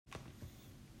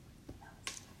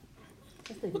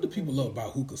What do people love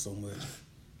about hookah so much?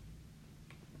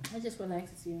 It just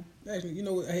relaxes you. Actually, you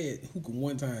know what? I had hookah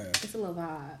one time. It's a little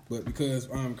vibe. But because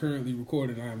I'm currently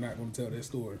recording, I'm not going to tell that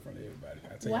story in front of everybody.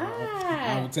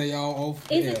 Why? I will tell y'all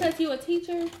off. Is it because you a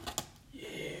teacher? Yeah.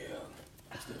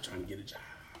 I'm still trying to get a job.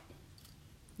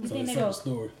 You So think there's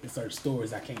certain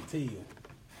stories I can't tell. At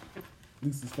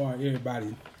least as far as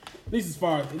everybody. At least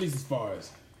as far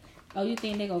as. Oh, you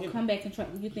think they're going to come back and try?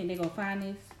 You think they're going to find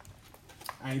this?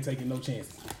 I ain't taking no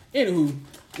chances. Anywho,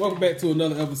 welcome back to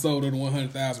another episode of the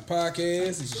 100,000 Podcast.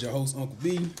 This is your host, Uncle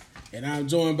B. And I'm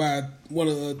joined by one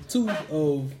of two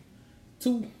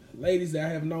ladies that I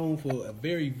have known for a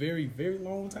very, very, very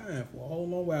long time. For a whole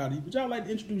long while. Would y'all like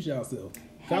to introduce yourself?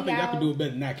 Hey, I think y'all can do it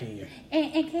better than I can.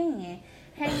 And can.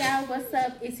 Hey y'all, what's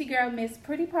up? It's your girl, Miss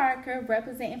Pretty Parker,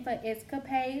 representing for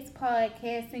Escapades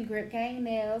Podcast and Grip Gang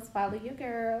Nails. Follow your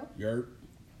girl. Yerp.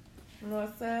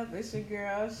 What's up? It's your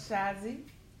girl, Shazi.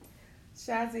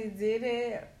 Shazi did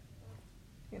it.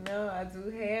 You know, I do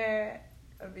hair.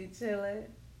 I be chilling.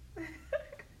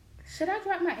 Should I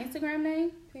drop my Instagram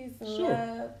name? Peace and Sure.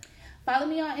 love. Follow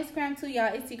me on Instagram too,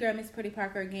 y'all. It's your girl, Miss Pretty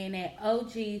Parker, again at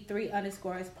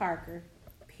OG3_Parker.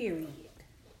 Period.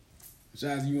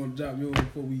 Shaz, you want to drop yours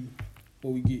before we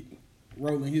get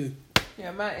rolling here?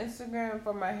 Yeah, my Instagram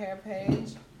for my hair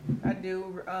page. I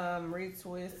do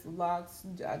retwist locks.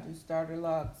 I do starter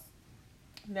locks,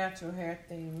 natural hair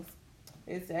things.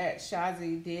 It's at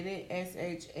Shazi Did It.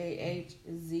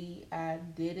 SHAHZI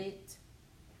Did It.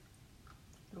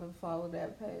 Go follow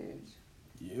that page.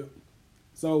 Yep.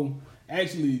 So,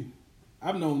 actually,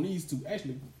 I've known these two.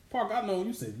 Actually, Parker, I've known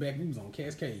you since back we was on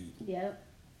Cascade. Yep.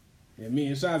 And me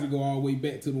and Shazi go all the way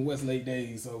back to the Westlake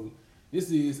days. So, we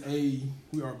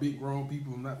are big grown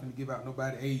people. I'm not going to give out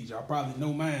nobody age. Y'all probably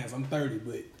know mine. I'm 30,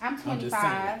 but I'm just saying.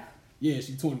 25. Yeah,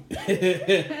 she's 20.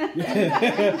 Okay.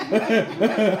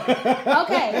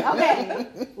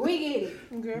 We get it.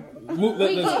 Okay.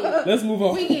 Let's move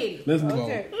on. We get it. Let's move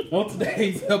Okay. on.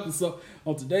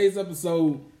 On today's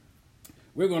episode,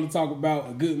 we're going to talk about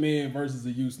a good man versus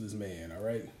a useless man. All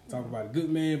right, talk about a good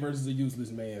man versus a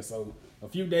useless man. So, a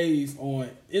few days on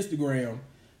Instagram,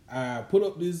 I put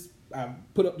up this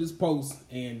post,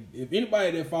 and if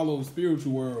anybody that follows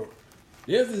Spiritual World,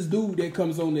 there's this dude that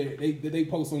comes on there. They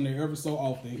post on there every so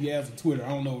often. He has a Twitter. I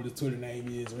don't know what his Twitter name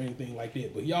is or anything like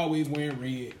that, but he always wearing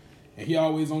red, and he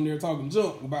always on there talking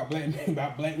junk about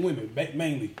black women,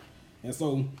 mainly. And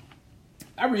so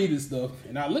I read his stuff,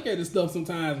 and I look at his stuff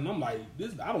sometimes, and I'm like,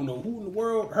 I don't know who in the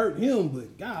world hurt him,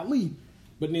 but golly.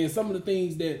 But then some of the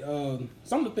things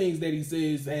that he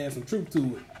says has some truth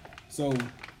to it. So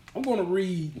I'm going to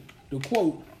read the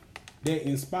quote that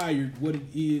inspired what it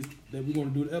is that we're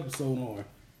going to do the episode on.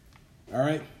 All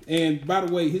right. And by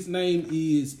the way, his name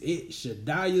is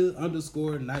Shadiah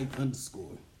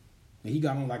 _Knight_. And he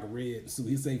got on like a red suit.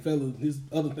 He say fella, his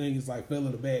other thing is like fella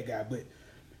the bad guy. But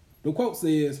the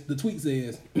tweet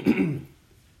says,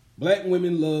 black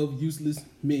women love useless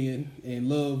men and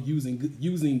love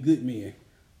using good men.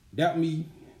 Doubt me?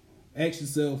 Ask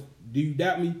yourself, do you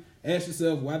doubt me? Ask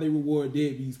yourself why they reward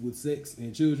deadbeats with sex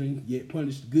and children, yet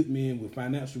punish good men with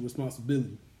financial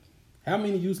responsibility. How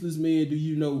many useless men do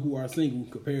you know who are single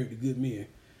compared to good men?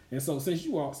 And so since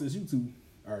you two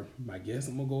are my guests,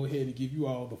 I'm going to go ahead and give you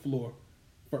all the floor.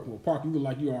 Well, Parker, you look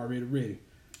like you're already ready.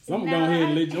 So I'm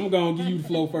going to give you the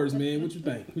floor first, man. What you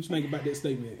think? What you think about that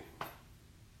statement?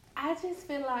 I just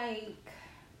feel like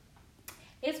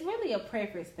it's really a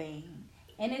preference thing.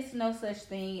 And it's no such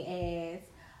thing as,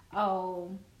 what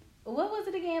was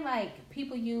it again? Like,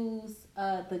 people use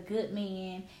the good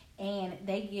men and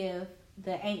they give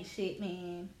the ain't shit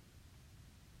man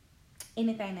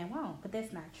anything they want. But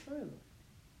that's not true.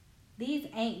 These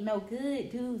ain't no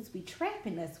good dudes be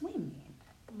trapping us women.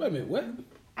 Wait a minute, what?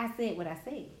 I said what I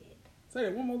said. Say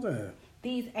that one more time.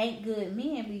 These ain't good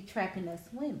men be trapping us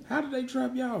women. How do they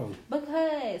trap y'all?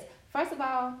 Because, first of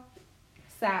all,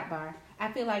 sidebar,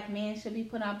 I feel like men should be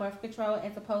put on birth control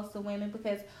as opposed to women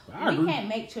because we can't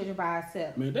make children by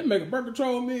ourselves. Man, they make a birth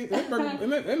control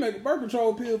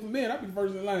pill for men. I'd be the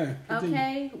first in line. Continue.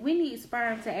 Okay, we need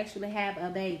sperm to actually have a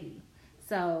baby.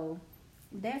 So,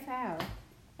 that's how.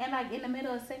 And like in the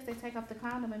middle of sex, they take off the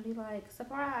condom and be like,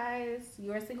 surprise,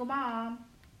 you're a single mom.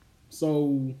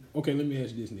 So, okay, let me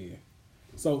ask you this, nigga.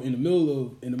 So in the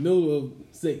middle of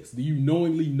sex, do you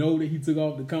knowingly know that he took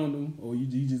off the condom, or you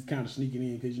just kind of sneaking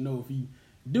in because you know if he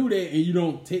do that and you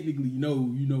don't technically know,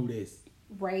 you know that's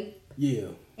rape?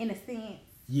 Yeah. In a sense.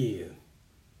 Yeah.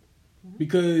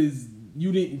 Because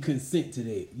you didn't consent to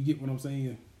that. You get what I'm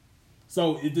saying?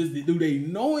 So do they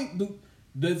knowing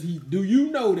Do you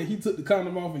know that he took the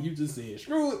condom off and you just said,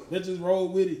 screw it, let's just roll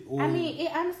with it? Or, I mean,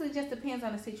 it honestly just depends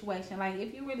on the situation. Like,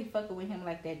 if you really fucking with him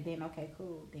like that, then okay,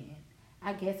 cool. Then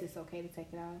I guess it's okay to take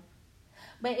it off.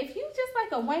 But if you just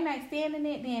like a one night stand in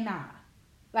it, then nah.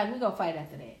 Like, we gonna fight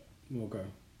after that. Okay.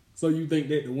 So you think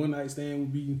that the one night stand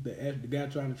would be the guy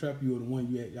trying to trap you, or the one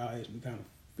y'all actually kind of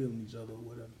feeling each other or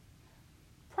whatever?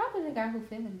 Probably the guy who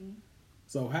feeling me.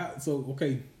 So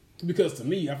okay, because to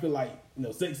me, I feel like,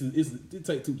 sex it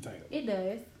takes two to tango. It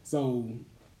does. So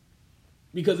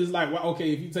because it's like, well,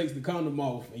 okay, if he takes the condom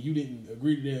off and you didn't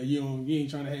agree to that, you ain't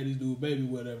trying to have this dude baby,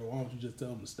 whatever. Why don't you just tell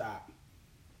him to stop?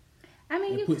 I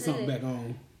mean, and you put could. something back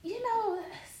on.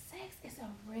 Sex is a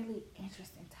really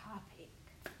interesting topic.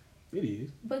 It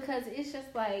is. Because it's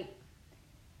just like,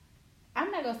 I'm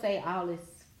not gonna say all is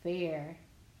fair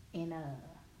in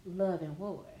love and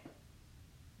war,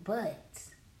 but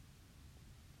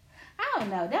I don't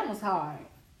know. That was hard.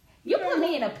 You put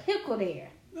me in a pickle there.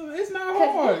 No, it's not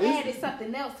Because hard. you added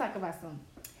something else. Talk about something.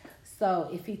 So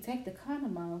if he take the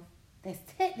condom off, that's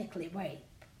technically rape.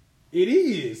 It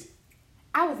is.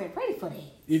 I wasn't ready for that.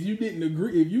 If you didn't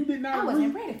agree, if you did not I agree,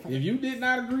 wasn't ready for if that. you did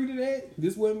not agree to that,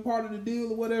 this wasn't part of the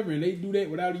deal or whatever, and they do that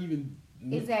without even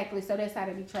Exactly. So that's how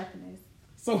they be trapping us.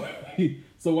 So why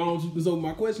don't you? So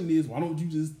my question is, why don't you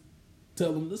just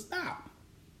tell them to stop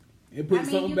and put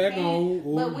something back on?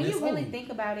 Or but when you really on. think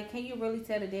about it, can you really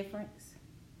tell the difference?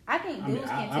 I think dudes I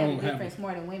can tell the have difference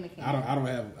more than women can. I don't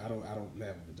have a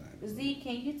vagina. Z,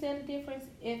 can you tell the difference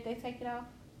if they take it off?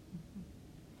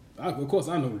 Of course,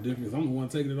 I know the difference. I'm the one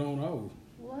taking it on off.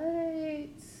 What?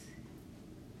 Really?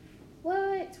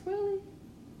 Well,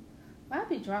 I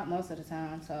be drunk most of the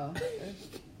time, so.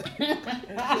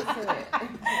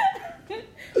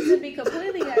 To be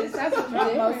completely honest, I be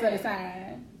drunk most of the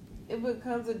time. It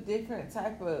becomes a different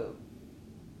type of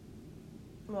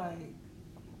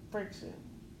friction.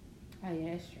 Oh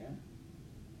yeah, that's true.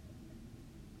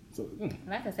 So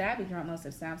Like I said, I be drunk most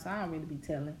of the time, so I don't really be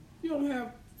telling. you don't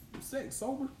have sex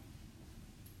sober.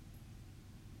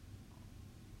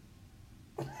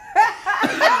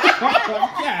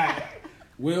 God.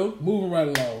 Well, moving right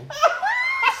along.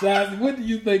 Shazzy, what do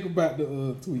you think about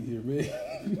the tweet here,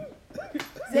 man?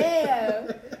 Damn.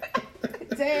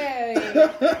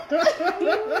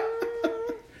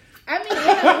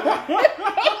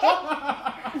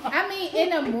 I mean, in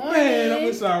the morning. Man, I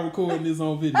wish I was recording this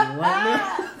on video right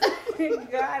now.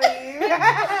 Got it.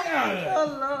 Oh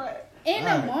Lord. In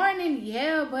the morning,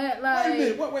 yeah, but like.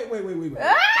 Wait a minute. Wait.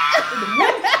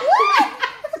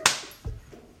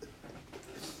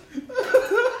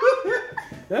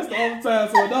 That's the only time.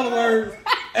 So in other words,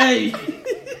 hey,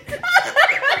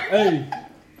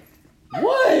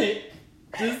 what?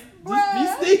 Just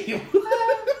be still.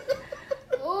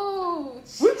 Ooh,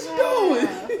 What you doing?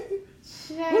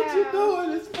 Child. What you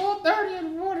doing? It's 4:30 in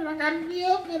the morning. I gotta be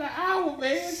up in an hour,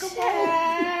 man. Come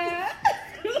on.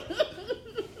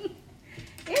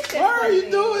 It's just Why are what you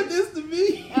it doing is. this to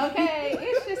me? Okay,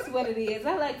 it's just what it is.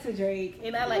 I like to drink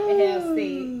and I like to have sex.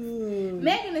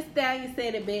 Megan Thee Stallion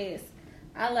said it best.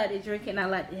 I like to drink and I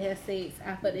like to have sex.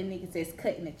 I thought the niggas that's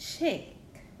cutting a check.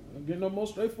 Don't get no more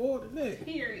straightforward than that.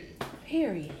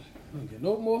 Period. Don't get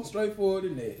no more straightforward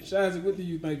than that. Shazzy, what do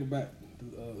you think about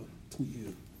the tweet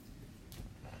here?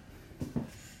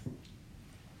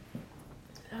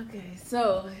 Okay,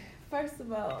 so first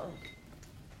of all,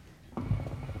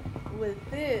 with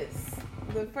this,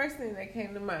 the first thing that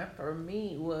came to mind for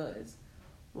me was,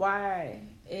 why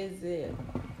is it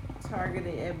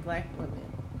targeted at black women?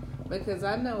 Because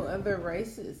I know other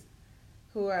races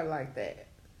who are like that.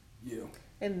 Yeah.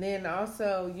 And then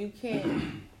also, you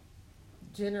can't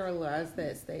generalize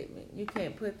that statement. You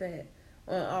can't put that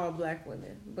on all black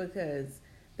women, because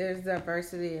there's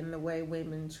diversity in the way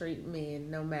women treat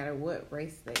men, no matter what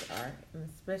race they are, and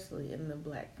especially in the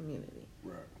black community.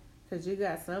 Right. Because you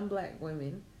got some black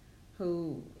women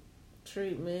who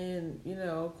treat men,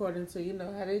 according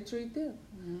to, how they treat them.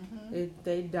 Mm-hmm. If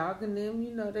they dogging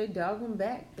them, they dog them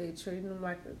back. They treat them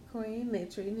like a queen. They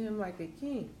treat him like a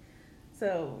king.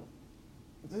 So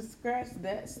just scratch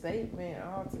that statement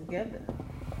altogether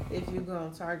if you're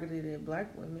going to target it at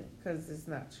black women, because it's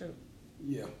not true.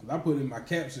 Yeah, 'cause I put in my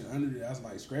caption under it, I was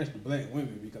like, scratch the black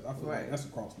women, because I feel like that's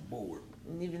across the board.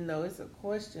 And even though it's a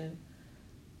question,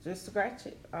 just scratch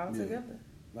it altogether.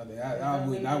 Like I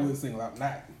wouldn't single out,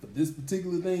 not for this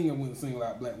particular thing, I wouldn't single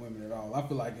out black women at all. I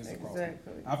feel like it's across.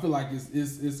 Exactly. I feel like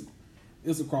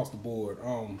it's across the board.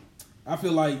 I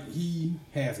feel like he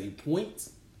has a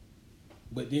point,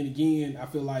 but then again, I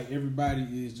feel like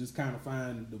everybody is just kind of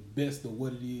finding the best of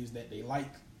what it is that they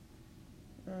like.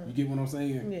 You get what I'm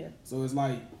saying? Yeah. So it's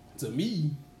like, to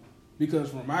me,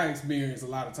 because from my experience, a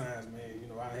lot of times, man, you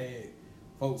know, I had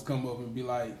folks come up and be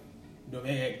like, you know,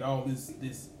 they act all this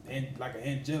and like an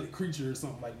angelic creature or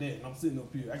something like that, and I'm sitting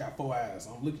up here, I got 4 eyes,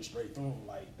 so I'm looking straight through them,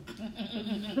 like,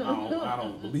 I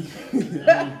don't believe,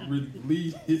 I don't really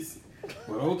believe this,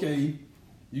 but okay,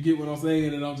 you get what I'm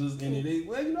saying, and I'm just, and they,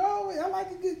 well, you know, I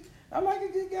like a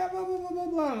good guy, blah blah blah blah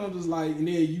blah, and I'm just like, and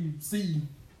then you see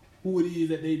who it is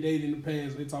that they dated in the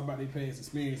past, they talk about their past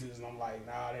experiences, and I'm like,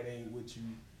 nah, that ain't what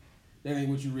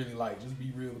you really like. Just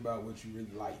be real about what you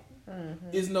really like.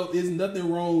 It's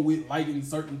nothing wrong with liking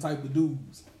certain type of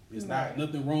dudes. It's not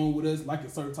nothing wrong with us liking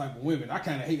certain type of women. I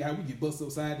kind of hate how we get busted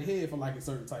upside the head for liking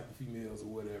certain type of females or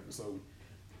whatever. So,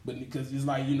 but because it's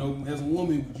like, you know, as a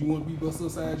woman, would you want to be busted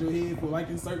upside your head for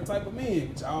liking certain type of men?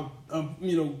 Which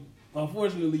you know,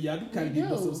 unfortunately, I do kind of get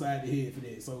busted upside the head for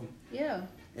that. So yeah.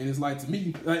 And it's like, to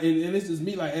me, and it's just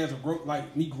me, like, as a growing, like,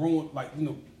 you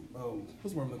know,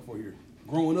 what's what I'm looking for here?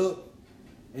 Growing up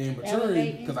and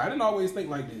maturing, because I didn't always think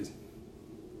like this.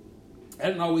 I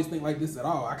didn't always think like this at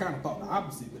all. I kind of thought the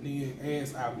opposite, but then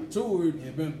as I matured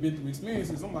and been through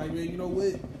experiences, I'm like, man, you know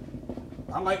what?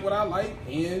 I like what I like,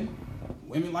 and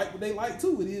women like what they like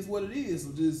too. It is what it is.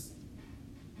 So just,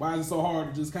 why is it so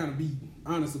hard to just kind of be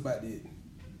honest about that?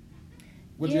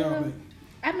 What y'all think?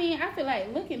 I mean, I feel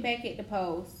like looking back at the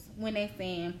post when they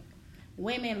saying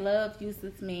women love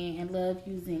useless men and love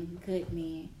using good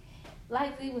men,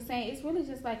 like they was saying, it's really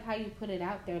just like how you put it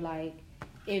out there. Like,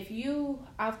 if you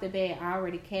off the bat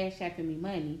already cash apping me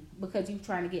money because you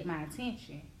trying to get my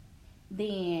attention,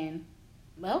 then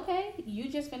okay, you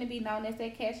just gonna be known as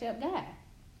that cash up guy.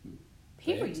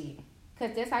 Period.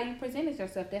 Because that's how you presented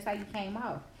yourself. That's how you came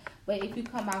off. But if you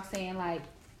come out saying like,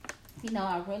 you know,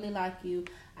 I really like you,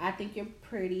 I think you're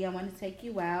pretty, I want to take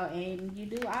you out, and you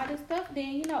do all this stuff,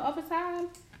 then, you know, over time,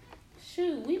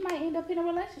 shoot, we might end up in a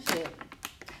relationship.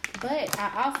 But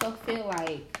I also feel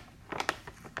like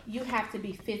you have to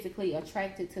be physically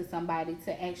attracted to somebody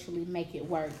to actually make it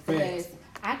work. Because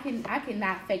I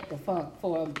cannot fake the funk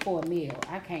for a meal.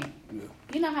 I can't. Yeah.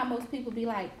 You know how most people be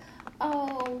like,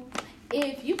 oh,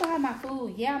 if you buy my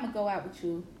food, yeah, I'm going to go out with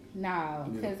you. No,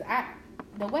 because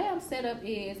the way I'm set up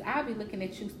is I'll be looking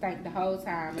at you stink the whole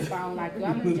time. If I don't like you,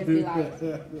 I'm going to just be like,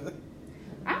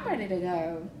 I'm ready to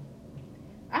go.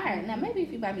 All right, now maybe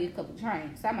if you buy me a couple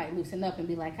drinks, I might loosen up and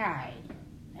be like, all right.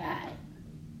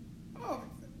 Oh,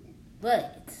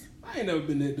 but I ain't never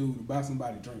been that dude to buy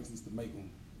somebody drinks just to make them.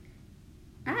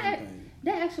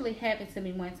 That actually happened to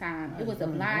me one time. It was a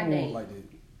blind date. Like that.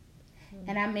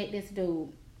 And I met this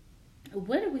dude.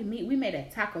 Where did we meet? We met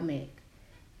at Taco Mac.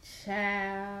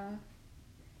 Child.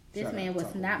 This man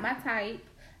was not my type.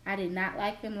 I did not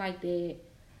like him like that.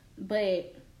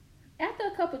 But after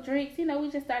a couple drinks, you know, we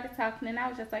just started talking, and I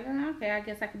was just like, oh, okay, I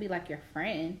guess I could be like your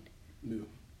friend. Yeah.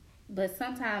 But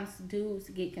sometimes dudes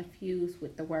get confused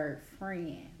with the word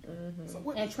friend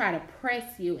and try to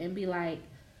press you and be like,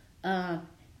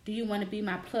 do you want to be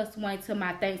my +1 to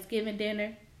my Thanksgiving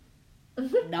dinner?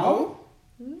 No.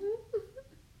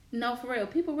 No, for real.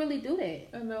 People really do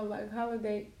that. I know, like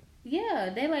holiday.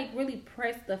 Yeah, they like really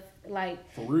press the,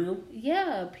 like. For real?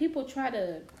 Yeah, people try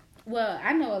to, well,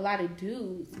 I know a lot of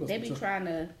dudes, they be trying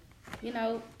to, you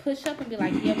know, push up and be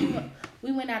like, yeah,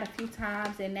 we went out a few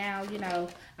times and now, you know,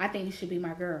 I think you should be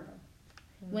my girl.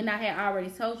 When I had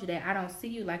already told you that I don't see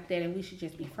you like that and we should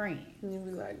just be friends. And you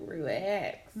be like,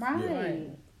 relax. Right.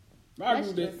 Yeah. I agree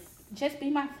with that. Just be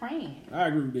my friend. I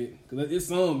agree with that. Because it's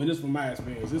some, and this from my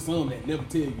experience, it's some that never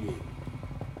tell you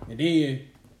that. And then,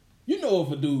 you know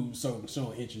if a dude's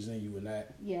showing interest in you or not.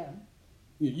 Yeah.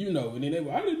 You know, and then they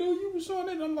go, I didn't know you were showing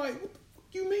that. I'm like, what the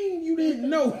fuck you mean you didn't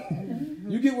know?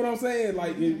 You get what I'm saying?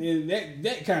 Like, and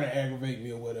that kind of aggravates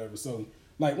me or whatever. So,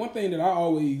 like, one thing that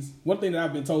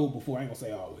I've been told before, I ain't gonna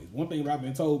say always, one thing that I've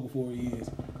been told before is,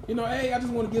 you know, hey, I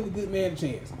just want to give a good man a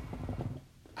chance.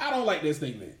 I don't like that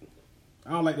statement.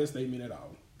 I don't like that statement at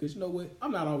all. Because you know what?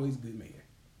 I'm not always a good man.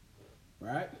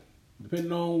 Right?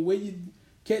 Depending on where you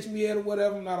catch me at or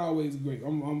whatever, I'm not always great.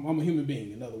 I'm a human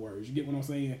being, in other words. You get what I'm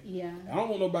saying? Yeah. I don't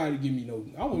want nobody to give me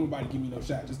no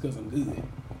shot just because I'm good.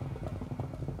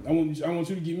 I want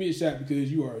you to give me a shot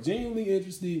because you are genuinely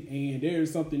interested and there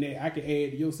is something that I can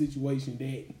add to your situation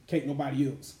that can't nobody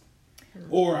else.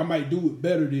 Or I might do it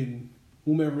better than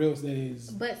whomever else that is.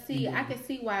 But see, I can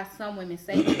see why some women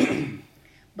say that.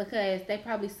 Because they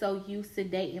probably so used to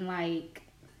dating, like,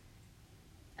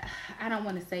 I don't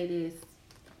want to say this,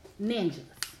 ninjas.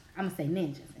 I'm going to say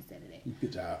ninjas instead of that.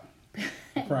 Good job.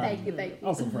 Thank you.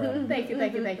 I'm so proud of you. Thank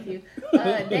you.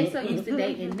 They so used to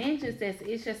dating ninjas that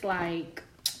it's just like,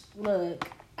 look,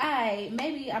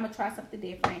 maybe I'm going to try something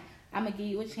different. I'm going to give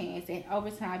you a chance. And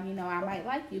over time, you know, I might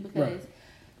like you because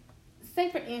say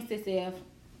for instance, if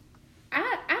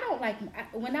I don't like,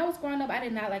 when I was growing up, I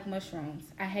did not like mushrooms.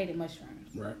 I hated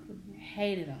mushrooms. Right.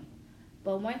 Hated them.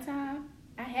 But one time,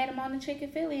 I had them on the chicken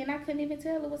Philly, and I couldn't even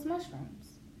tell it was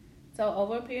mushrooms. So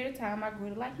over a period of time, I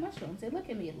grew to like mushrooms. And look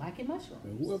at me, liking mushrooms.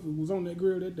 And whoever was on that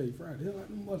grill that day, Friday, they like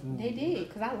them mushrooms. They did,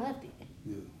 because I loved it.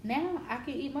 Yeah. Now, I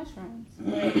can eat mushrooms.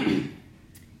 But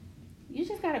you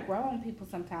just got to grow on people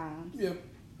sometimes. Yeah.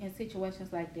 In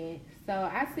situations like that. So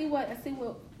I see what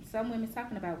some women's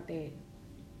talking about with that.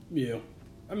 Yeah.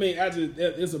 I mean,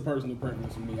 it's a personal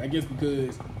preference for me. I guess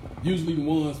because usually the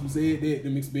ones who said that,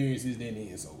 them experiences didn't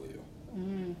end so well.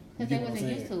 Because they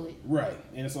wasn't used to it. Right.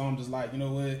 And so I'm just like, you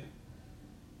know what?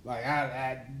 Like,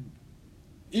 I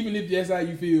even if that's how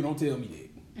you feel, don't tell me that.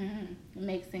 It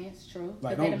makes sense, true.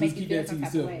 Like, don't just keep that to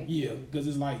yourself. Yeah, because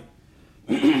it's like,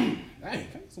 dang, pay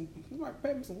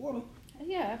me some water.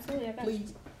 Yeah, absolutely. I got Please.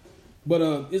 you. But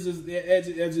it's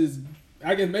just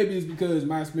I guess maybe it's because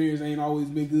my experience ain't always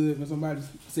been good. When somebody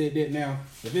said that, now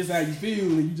if it's how you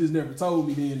feel and you just never told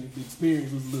me, then the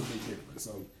experience was a little bit different.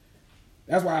 So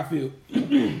that's why I feel.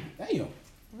 Damn.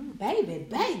 Baby.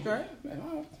 Baby.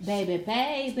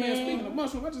 Man, speaking of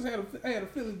mushroom, I just had a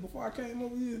Philly before I came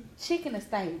over here. Chicken or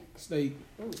steak? Steak.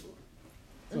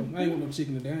 So I ain't want no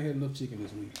chicken today. I had enough chicken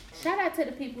this week. Shout out to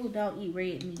the people who don't eat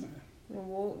red meat. The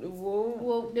woo.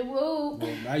 Whoop the whoop.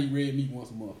 Well, I eat red meat once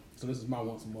a month. So this is my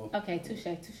once a month. Okay, touche.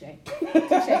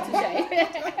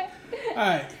 All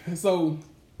right, so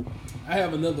I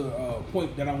have another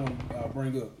point that I want to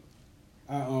bring up.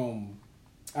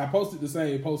 I posted the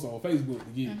same post on Facebook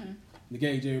to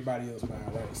gauge everybody else's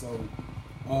mind, right? So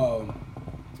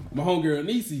my homegirl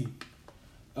Niecy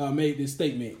made this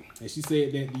statement, and she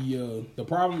said that the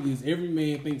problem is every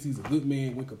man thinks he's a good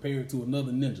man when compared to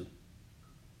another ninja,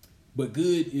 but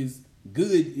good is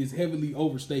heavily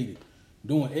overstated.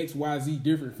 Doing XYZ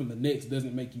different from the next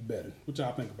doesn't make you better. What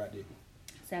y'all think about that?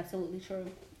 It's absolutely true.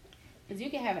 Because you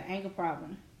can have an anger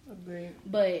problem. Agreed.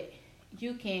 But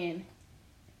you can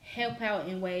help out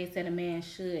in ways that a man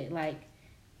should, like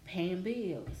paying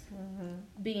bills,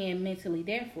 being mentally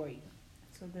there for you.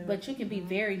 So then, but you can be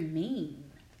very mean.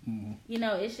 You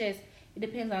know, it's just, it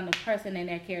depends on the person and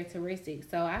their characteristics.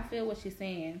 So I feel what she's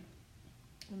saying.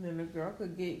 And then the girl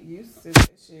could get used to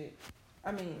that shit.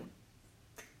 I mean,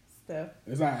 stuff.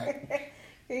 It's alright.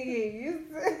 He get used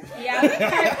to it. Yeah, we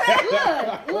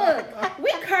curse. Look,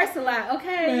 we curse a lot,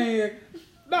 okay? Man,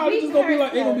 no, it's just gonna be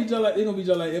like it's gonna be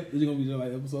just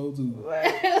like episode 2.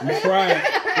 We tried,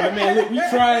 like man, look,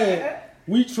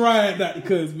 we tried not to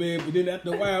cuss, man, but then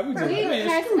after a while we just like, man,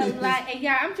 curse screw a this. lot, and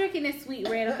y'all, I'm drinking this sweet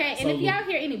red, okay? And So if y'all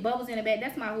hear any bubbles in the back,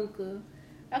 that's my hookah,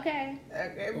 okay?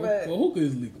 Okay, Well, but hookah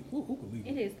is legal. Hookah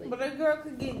legal. It is legal. but a girl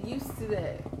could get used to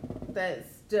that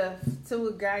stuff, to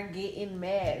a guy getting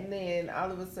mad, and then all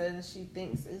of a sudden she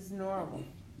thinks it's normal.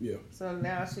 Yeah. So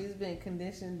now she's been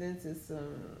conditioned into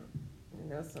some,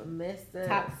 some messed up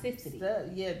Toxicity. stuff.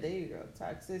 Yeah, there you go,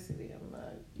 toxicity. I'm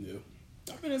like, Yeah.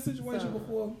 I've been in a situation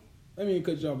before. I mean,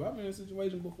 cut y'all, but I've been in a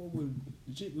situation before where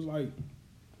the chick was like,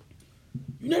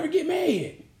 "You never get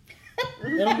mad,"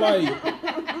 and I'm like,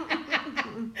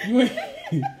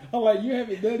 "You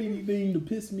haven't done anything to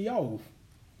piss me off."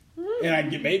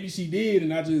 And maybe she did,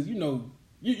 and I just,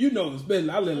 especially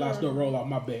I let a lot of stuff roll off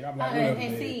my back. I'm like, whatever,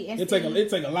 man. It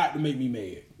take a lot to make me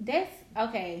mad. That's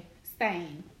okay,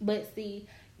 same. But see,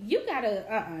 you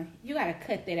gotta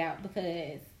cut that out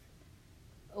because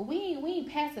we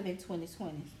ain't passive in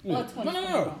 2020 or 2021.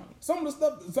 No. Some of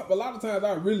the stuff, a lot of times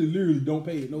I really literally don't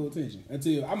pay it no attention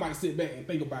until I might sit back and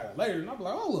think about it later, and I'm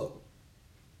like, oh look.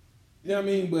 You know what I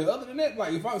mean? But other than that,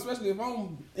 like especially if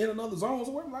I'm in another zone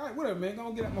somewhere, I'm like, whatever, man,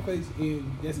 go get out my face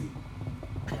and that's it.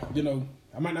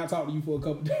 I might not talk to you for a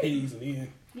couple days and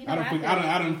then I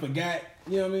done forgot.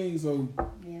 You know what I mean? So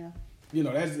yeah.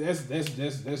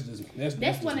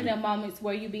 That's one of them moments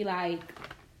where you be like,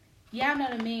 y'all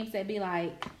know the memes that be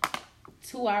like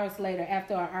 2 hours later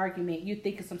after an argument, you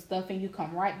think of some stuff and you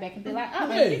come right back and be like,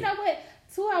 oh, hey. You know what?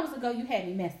 2 hours ago you had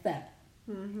me messed up.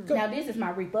 Now this is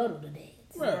my rebuttal to that.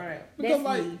 Right. Because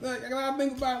like I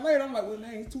think about it later, I'm like, well, it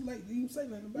ain't too late to even say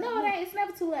nothing about it. No, it ain't. It's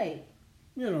never too late.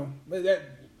 But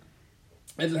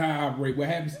that's how I operate. What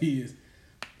happens is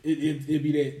it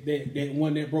be that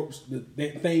one that broke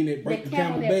that thing that broke the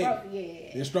camel back.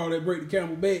 That straw that break the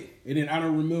camel back, and then I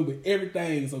don't remember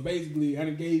everything. So basically, I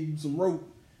done gave you some rope.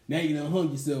 Now you done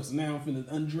hung yourself. So now I'm finna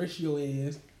undress your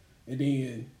ass, and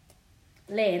then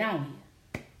lay it on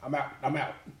you. I'm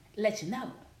out. Let you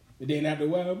know. And then after a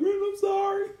while, I'm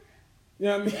sorry. You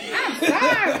know what I mean? I'm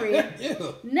sorry.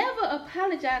 Yeah. Never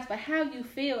apologize for how you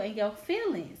feel and your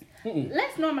feelings.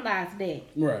 Let's normalize that.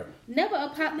 Right. Never Man,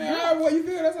 apologize. however way you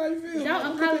feel, that's how you feel.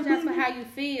 Don't apologize for how you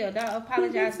feel. Don't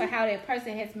apologize for how that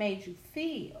person has made you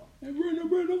feel. Hey, Brandon,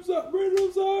 I'm sorry. Brandon,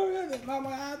 I'm sorry. Okay,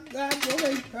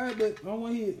 all right, but I don't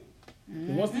want to hear it.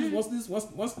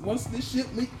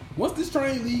 Once this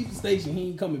train leaves the station, he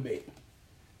ain't coming back.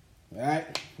 All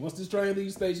right. Once this train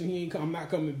leaves the station, I'm not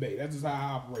coming back. That's just how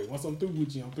I operate. Once I'm through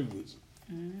with you, I'm through with you.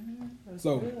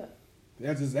 So good.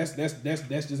 that's just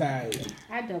how I am.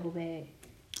 I double back.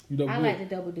 You double I dip? like to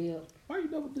double dip. Why you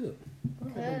double dip?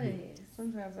 Cause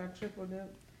Sometimes I triple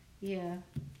dip. yeah,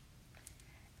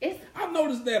 it's I've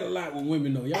noticed that a lot with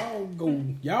women though.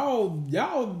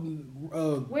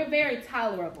 we're very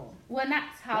tolerable. Well, not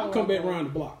Y'all tolerable. come back around the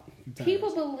block. a few times.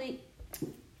 People believe.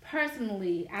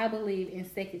 Personally, I believe in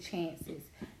second chances,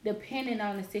 depending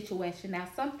on the situation. Now,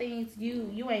 some things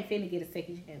you ain't finna get a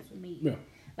second chance with me. Yeah.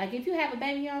 Like if you have a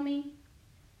baby on me,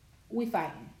 we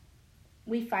fighting.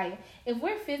 We fight. If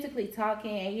we're physically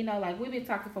talking and like we've been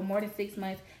talking for more than 6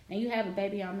 months and you have a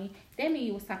baby on me, that means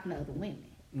you was talking to other women.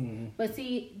 Mm-hmm. But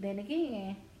see, then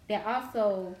again, that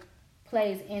also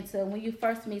plays into when you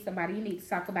first meet somebody, you need to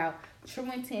talk about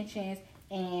true intentions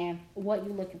and what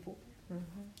you're looking for.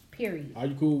 Period. Are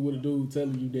you cool with a dude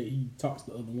telling you that he talks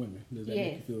to other women? Does that make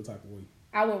Yes. you feel the type of way?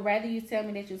 I would rather you tell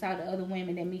me that you talk to other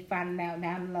women than me finding out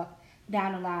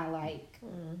down the line. Like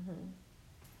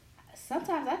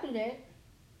sometimes I do that.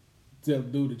 Tell the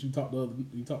dude that you talk to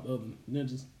other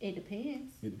ninjas. It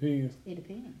depends. It depends. It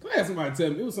depends. I had somebody tell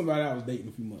me, it was somebody I was dating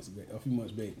a couple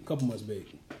months back,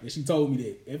 and she told me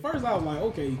that. At first I was like,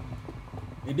 okay,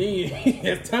 and then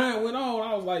as time went on,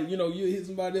 I was like, you hit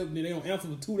somebody up, and then they don't answer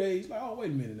for 2 days. Like, oh,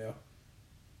 wait a minute now.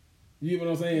 You know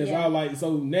what I'm saying? Yeah. So I was like,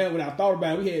 so now when I thought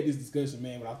about it, we had this discussion,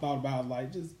 man. When I thought about it, I was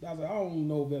like, I don't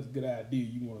know if that's a good idea.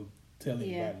 You want to tell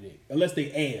anybody that, unless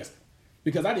they ask,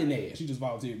 because I didn't ask. She just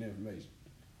volunteered the information.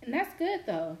 And that's good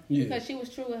though, Yeah. because she was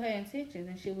true with her intentions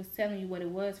and she was telling you what it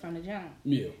was from the jump.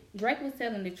 Yeah. Drake was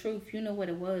telling the truth. You know what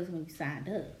it was when you signed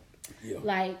up. Yeah.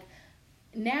 Like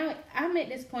now, I'm at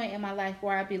this point in my life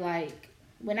where I be like,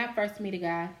 when I first meet a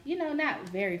guy, not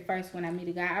very first when I meet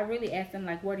a guy, I really ask them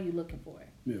like, what are you looking for?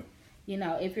 Yeah.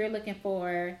 If you're looking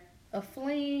for a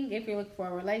fling, if you're looking for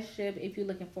a relationship, if you're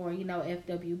looking for,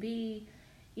 FWB,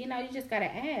 you just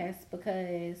gotta ask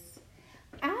because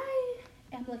I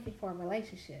am looking for a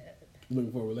relationship.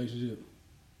 Looking for a relationship.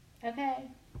 Okay.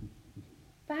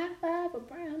 5'5" with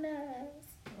brown eyes.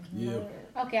 Yeah.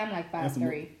 Okay, I'm like That's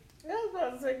 5'3". I was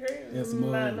about to say great. That's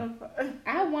some,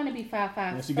 I want to be 5'5"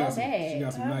 And so bad.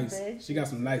 She got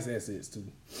some nice assets too.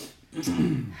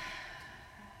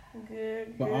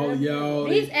 Good. But all of y'all,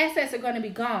 These assets are going to be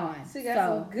gone. She got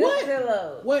So some good What?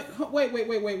 pillows.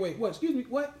 wait. What? Excuse me.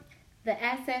 What? the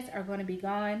assets are going to be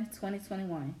gone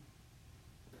 2021.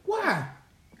 Why?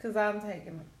 Because I'm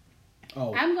taking it.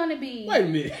 Oh, I'm going to be... wait a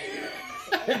minute.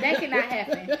 That cannot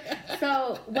happen.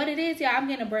 So what it is, y'all, I'm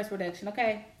getting a breast reduction,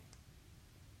 okay?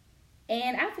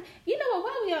 And you know what?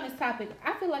 While we on this topic,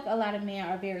 I feel like a lot of men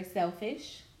are very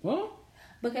selfish. Huh?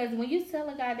 Because when you tell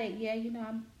a guy that,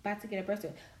 I'm about to get a breast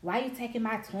reduction, why you taking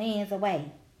my twins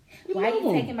away? Why you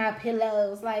No. taking my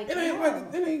pillows? Like It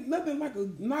ain't nothing like a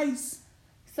nice.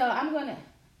 So I'm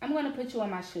gonna put you on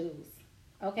my shoes,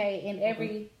 okay? In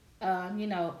every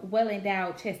well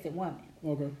endowed chested woman.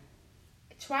 Okay.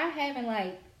 Try having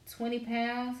like 20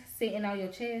 pounds sitting on your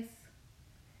chest,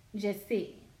 just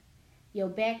sitting. Your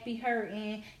back be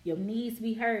hurting, your knees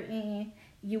be hurting.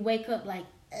 You wake up like,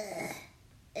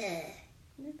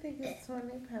 You think it's 20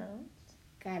 pounds?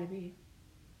 Gotta be.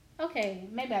 Okay,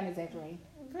 maybe I'm exaggerating.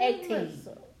 Very 18. much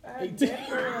so. I 18.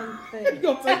 definitely You think.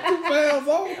 gonna take 2 pounds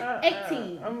off?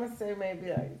 18. I'm going to say maybe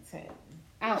like 10.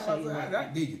 I'll show you. I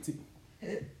dig it too.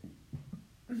 Wait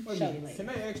a Show you minute. later. Can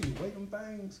they actually weigh them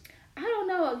things? I don't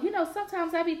know.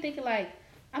 Sometimes I be thinking like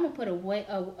I'm gonna put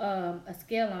a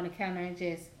scale on the counter and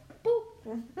just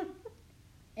boop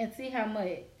and see how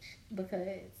much,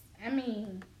 because I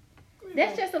mean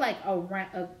that's just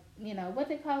what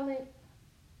they call it,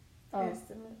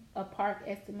 Estimate. a park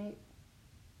estimate.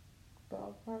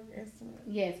 Ballpark estimate.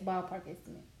 Yes, ballpark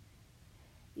estimate.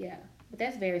 Yeah, but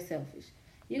that's very selfish.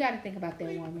 You got to think about that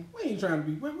woman. We ain't trying to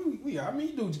be. We are. I mean,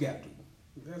 you do what you got to do.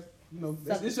 That's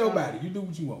Suck it's it your up. body. You do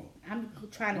what you want. I'm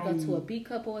trying to go to a B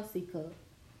cup or a C cup.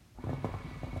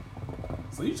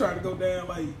 So you trying to go down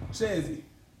like Shazzy,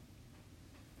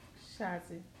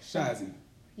 Shazi.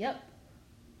 Yep.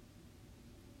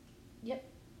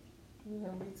 You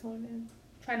going to be 20?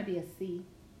 Trying to be a C,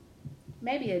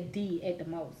 maybe a D at the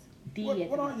most. D at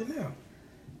What the are you most. now?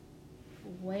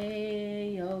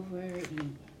 Way over E.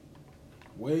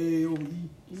 Way over E.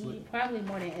 So, Probably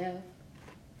more than F.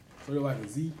 so you're like a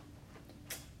Z.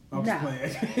 I'm No. just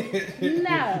playing. No.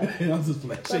 I'm just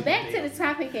playing. But back to the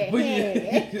topic at But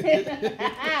hand.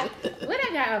 What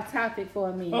I got off topic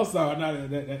for me? I'm sorry,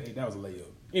 that was a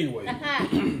layup. Anyway,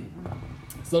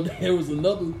 so there was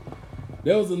another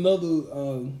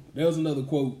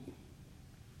quote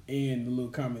in the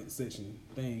little comment section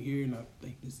thing here, and I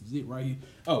think this is it right here.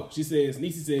 Oh,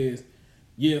 Niecy says,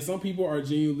 yeah, some people are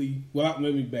genuinely. Well,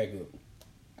 let me back up.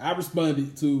 I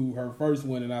responded to her first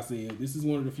one, and I said, this is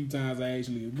one of the few times I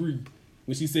actually agree.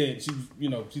 When she said she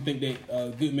think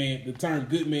that good man, the term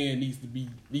good man needs to be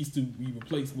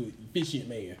replaced with efficient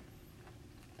man.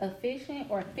 Efficient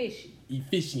or fishy?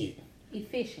 Efficient.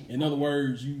 Efficient. In other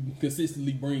words, you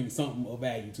consistently bring something of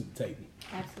value to the table.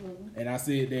 Absolutely. And I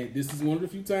said that this is one of the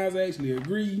few times I actually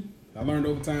agree. I learned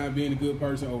over time being a good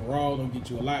person overall don't get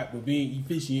you a lot, but being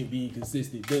efficient, being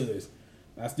consistent does.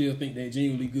 I still think that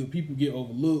genuinely good people get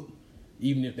overlooked,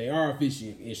 even if they are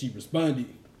efficient. And she responded,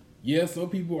 yeah, some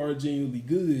people are genuinely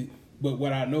good, but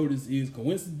what I noticed is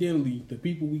coincidentally, the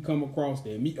people we come across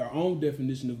that meet our own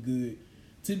definition of good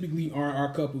typically aren't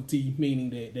our cup of tea, meaning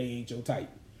that they ain't your type.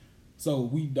 So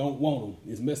we don't want them.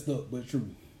 It's messed up, but true.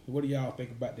 What do y'all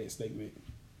think about that statement?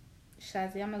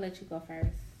 Shazi, I'm going to let you go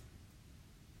first.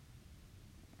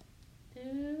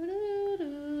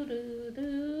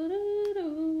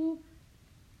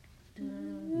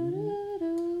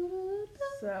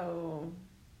 So,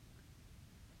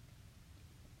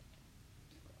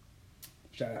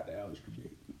 Shout out to Alex Trebek.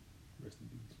 Rest in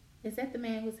peace. Is that the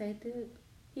man who said, dude?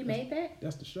 He made that?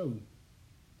 That's the show.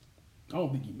 I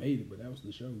don't think he made it, but that was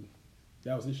the show.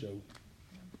 That was his show.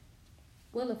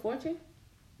 Wheel of Fortune?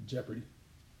 Jeopardy.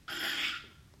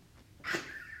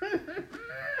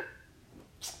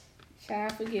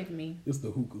 Child, forgive me. It's the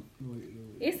hookah.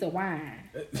 It's the wine.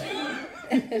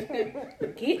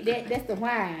 Get that? That's the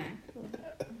wine.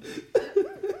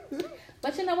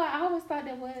 But you know what? I always thought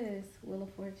that was Wheel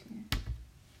of Fortune.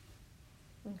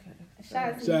 okay.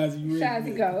 Shazi, you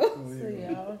ready? Shazi, go. So,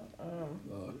 y'all,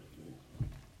 Lord.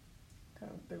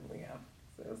 kind of threw me off.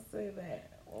 So, say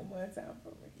that one more time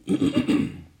for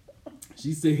me.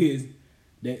 She says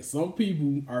that some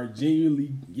people are genuinely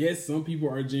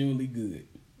good.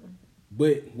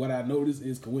 But what I noticed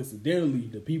is coincidentally,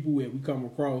 the people that we come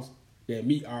across that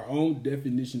meet our own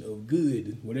definition of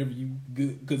good, whatever you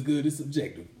good, because good is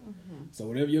subjective. Mm-hmm. So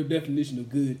whatever your definition of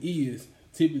good is,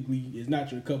 typically is not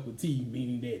your cup of tea,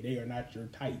 meaning that they are not your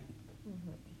type.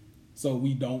 Mm-hmm. So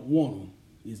we don't want them.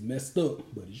 It's messed up,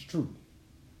 but it's true.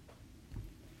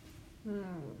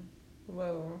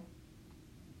 Well,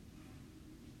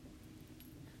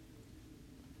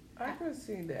 I can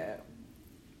see that.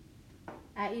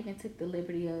 I even took the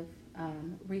liberty of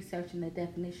researching the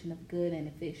definition of good and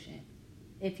efficient,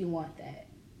 if you want that.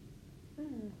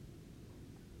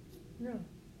 No.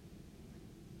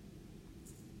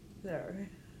 Sorry.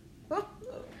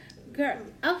 Girl,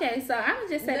 okay, so I was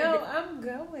just saying. No, I'm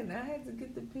going. I had to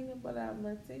get the peanut butter out of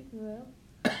my teeth, you know.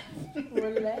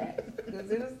 Relax, because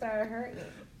it'll start hurting.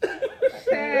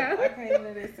 I can't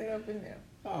let it sit up in there.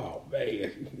 Oh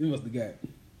man, you must have got.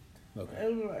 Okay.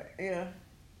 It was like, yeah.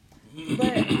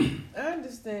 But I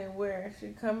understand where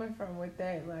she's coming from with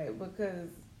that, like, because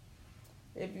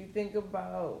if you think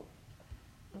about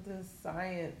the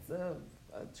science of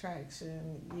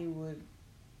attraction, you would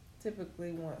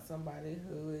typically want somebody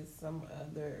who is some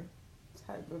other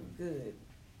type of good,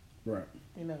 Right.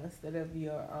 you know, instead of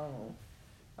your own.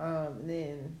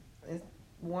 Then it's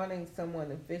wanting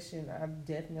someone efficient, I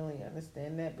definitely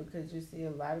understand that, because you see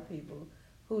a lot of people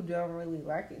who don't really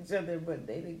like each other, but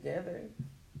they together.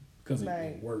 Because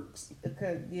Like, it works.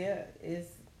 Because, yeah, it's,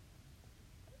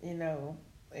 you know,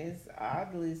 it's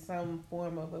oddly some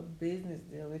form of a business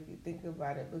deal if you think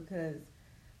about it, because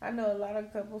I know a lot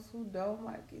of couples who don't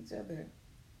like each other.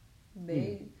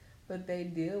 But they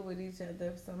deal with each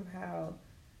other somehow.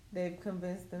 They've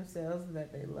convinced themselves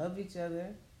that they love each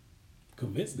other.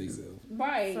 Convince themselves.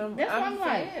 Right. That's what I'm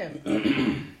like.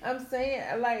 I'm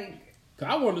saying, like, Cause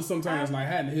I wonder sometimes, like,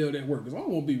 how the hell that work? Because I don't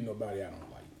want to be with nobody I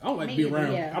don't like. I don't like to be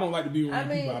around. Yeah. I don't like to be around I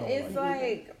mean, people I don't it's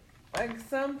like. like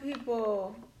some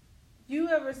people. You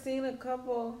ever seen a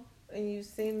couple and you've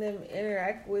seen them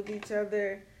interact with each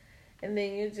other, and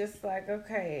then you're just like,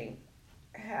 okay,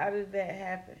 how did that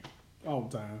happen? All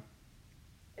the time.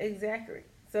 Exactly.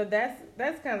 So that's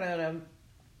kind of what I'm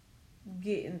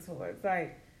getting towards.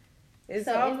 Like, it's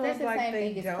So is almost that the like same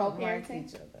they thing as don't like co-parenting?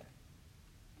 each other.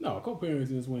 No,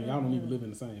 co-parenting is when y'all don't even live in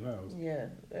the same house. Yeah,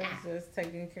 that's just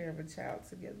taking care of a child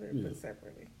together but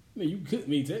separately. I mean, you could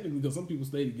technically, because some people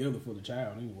stay together for the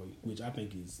child anyway, which I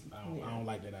think is I don't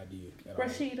like that idea at all.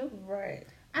 Rashida, Right.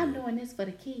 I'm doing this for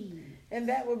the kids. And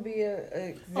that would be a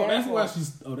example.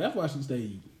 That's why she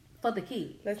stayed. for the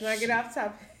kid. Let's not get off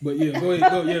topic. But yeah, go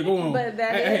ahead. Go on. But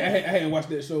that I is- hadn't watched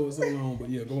that show in so long, but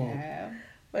yeah, go on. Yeah.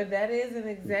 But that is an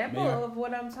example May I? of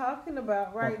what I'm talking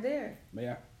about right there. May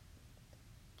I?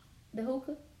 The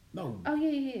hookah? No. Oh,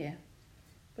 yeah.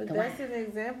 But Come that's an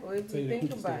example if Tell you you the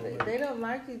think hookah about story it. later. They don't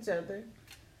like each other,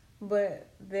 but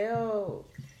they'll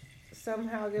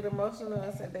somehow get emotional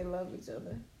and say they love each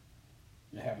other.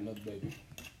 And have another baby.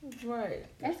 Right.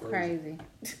 That's That's crazy.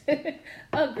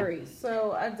 Agreed.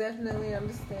 So I definitely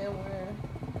understand where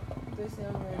this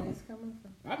young lady is coming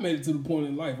from. I made it to the point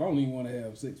in life I don't even want to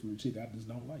have sex with a chick I just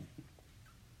don't like.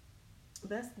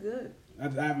 That's good.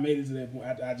 I've made it to that point.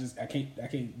 I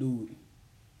can't do it.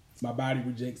 My body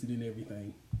rejects it and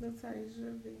everything. That's how you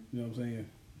should be. You know what I'm saying?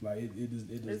 Like it just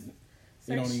it It's-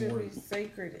 don't Sex even should work. be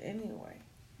sacred anyway.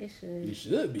 It should. It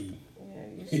should be. Yeah,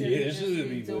 you Yeah, shouldn't it just should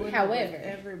be be, doing but- it However. with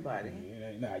everybody.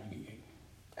 Nah, you can't.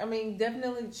 I mean,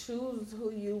 definitely choose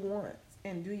who you want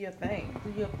and do your thing.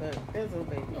 Do your thizzle,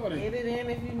 baby. No, it ain't. Get it in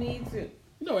if you need to.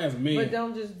 You know, as a man, But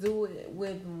don't just do it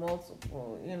with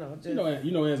multiple, just...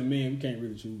 you know, as a man, we can't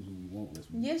really choose who we want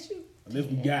Yes, you... unless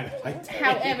we got it like that.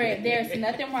 However, there's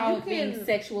nothing wrong You with being can-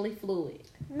 sexually fluid.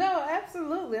 No,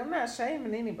 absolutely. I'm not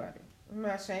shaming anybody.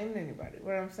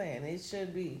 What I'm saying, it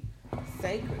should be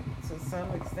sacred to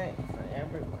some extent for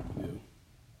everyone.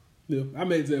 Yeah, I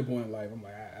made it to that point in life. I'm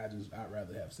like, I'd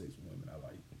rather have sex with women I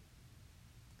like,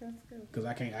 That's good. because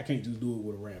I can't just do it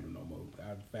with a random no more.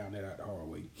 I found that out the hard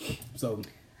way. So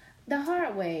The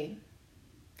hard way.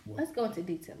 What? Let's go into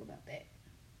detail about that.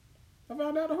 I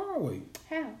found out the hard way.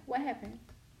 How? What happened?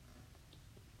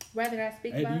 Rather I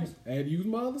speak I about had, it? I had to use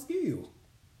my other skills.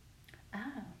 Oh.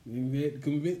 And we had to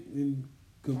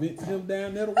convince him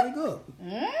down there to wake up.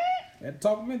 Mm? I had to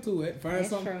talk him into it. I had to find That's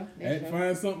something. true. I had to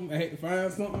find something. I had to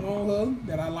find something on her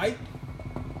that I liked.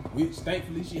 Which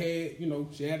thankfully she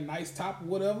had a nice top or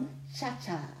whatever.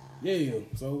 Cha-cha. Yeah.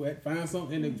 So I had to find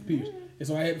something and it was pierced. And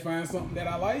so I had to find something that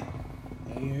I liked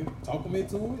and talk him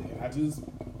into it. And I just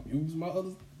used my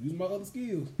other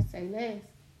skills. Say less.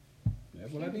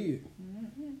 That's what I did.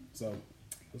 So it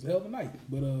was a hell of a night.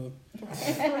 But I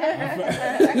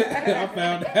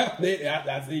found out that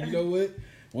I said, you know what?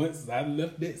 Once I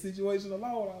left that situation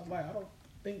alone, I was like,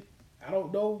 I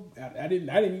don't know. I didn't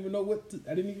even know what to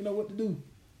do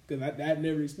because I'd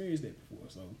never experienced that before.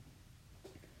 So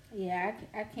Yeah,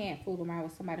 I can't fool around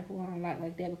with somebody who I don't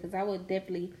like that because I would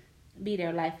definitely be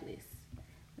there lifeless.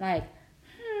 Like,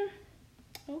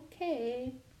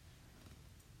 okay.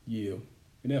 yeah,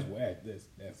 and that's why that's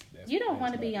You don't that's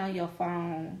want to why. be on your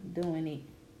phone doing it.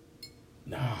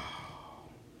 No.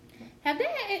 Have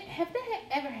that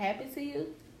ever happened to you?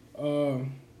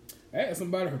 I had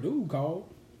somebody, her dude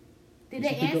called. Did And they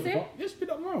she picked up the answer? phone. Yeah, she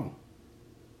picked up the phone.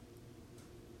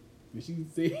 And she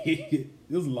said, it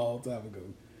was a long time ago.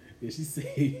 And she said,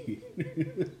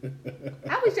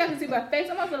 I wish y'all could see my face.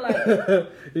 I'm up like,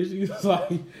 and she was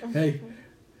like, hey,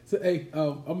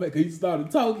 cause he started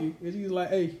talking, and she was like,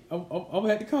 hey, I'm gonna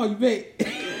have to call you back.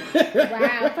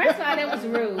 wow. First of all, that was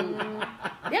rude.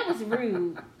 That was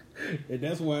rude. And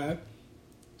that's why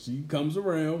she comes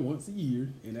around once a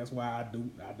year, and that's why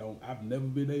I've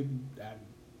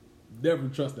never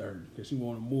trusted her because she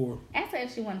wanted more. Ask her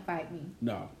if she want to fight me.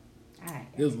 No, All right.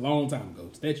 it was a long time ago.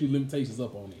 Statute of limitations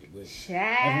up on it, but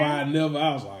Child. that's why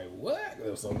I was like,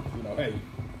 what? So hey,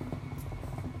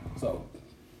 so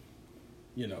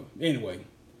anyway,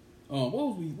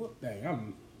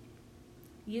 I'm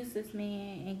Useless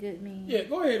men and good men. yeah.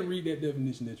 Go ahead and read that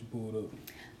definition that you pulled up.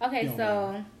 Okay, Don't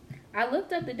so I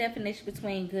looked up the definition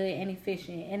between good and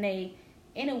efficient, and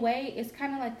in a way, it's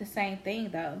kind of like the same thing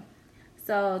though.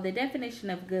 So the definition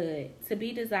of good, to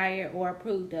be desired or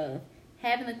approved of,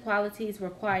 having the qualities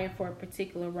required for a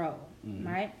particular role,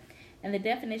 right? And the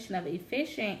definition of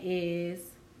efficient is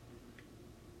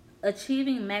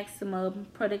achieving maximum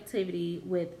productivity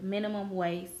with minimum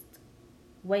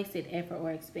wasted effort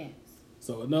or expense.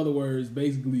 So in other words,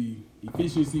 basically,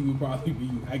 efficiency would probably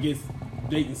be, I guess,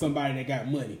 dating somebody that got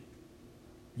money.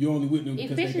 You're only with them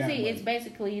because they got Efficiency money. is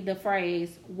basically the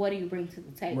phrase, what do you bring to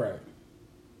the table? Right.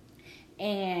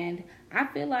 And I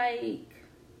feel like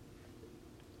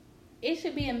it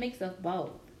should be a mix of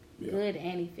both, good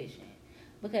and efficient.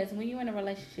 Because when you're in a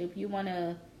relationship, you want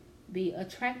to be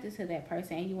attracted to that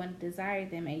person, and you want to desire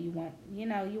them, and you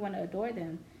want to adore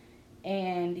them,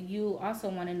 and you also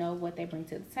want to know what they bring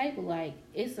to the table. Like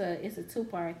it's a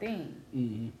two-part thing.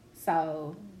 Mm-hmm.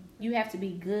 So you have to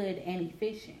be good and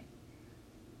efficient.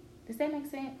 Does that make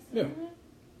sense? Yeah.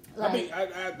 Like, I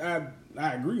mean,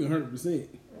 I agree 100%.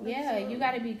 yeah, you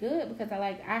got to be good because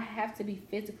I have to be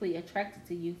physically attracted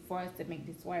to you for us to make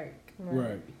this work.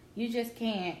 Right. You just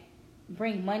can't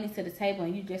bring money to the table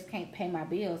and you just can't pay my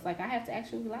bills. Like, I have to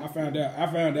actually like I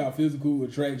found out physical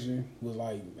attraction was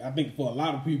like, I think for a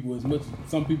lot of people, as much as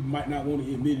some people might not want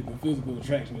to admit it, but physical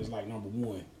attraction is like number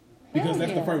one. Because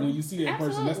that's the first, when you see that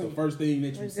person, that's the first thing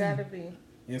that you see. Gotta be.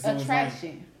 And so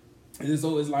attraction. It's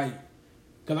like,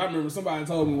 because I remember somebody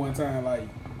told me one time, like,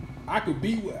 I could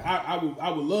be, I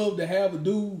would love to have a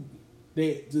dude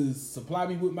that just supply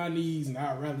me with my needs, and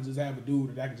I'd rather just have a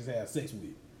dude that I could just have sex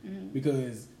with. Mm-hmm.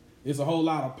 Because it's a whole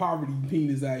lot of poverty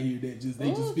penis out here that just, they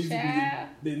just physically, child.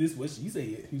 then this is what she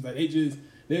said. He's like,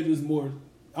 they're just more,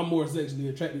 I'm more sexually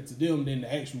attracted to them than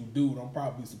the actual dude I'm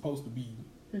probably supposed to be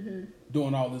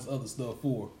doing all this other stuff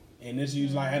for. And that's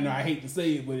usually like, I know I hate to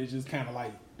say it, but it's just kind of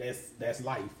like, that's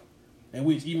life. And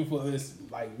which even for us,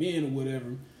 like men or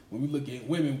whatever, when we look at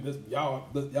women, y'all,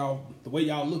 the way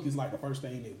y'all look is like the first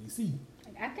thing that we see.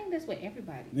 I think that's with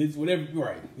everybody. It's with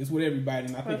everybody,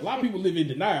 and I think a lot of people live in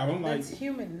denial. I'm like, That's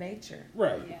human nature.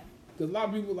 right? Yeah. Because a lot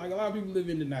of people live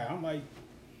in denial. I'm like,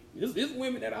 it's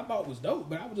women that I thought was dope,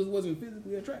 but I just wasn't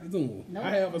physically attracted to them. Nope, I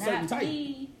have a certain not type.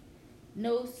 me.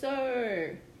 No,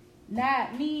 sir.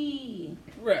 Not me.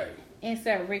 Right.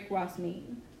 Insert Rick Ross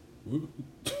meme.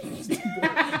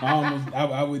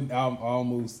 I wouldn't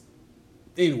almost.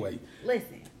 Anyway,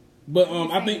 Listen. but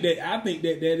I think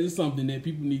that is something that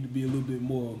people need to be a little bit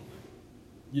more,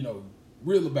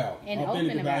 real about, And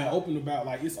authentic open about.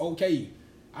 Like, it's okay.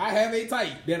 I have a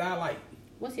type that I like.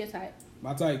 What's your type?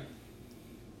 My type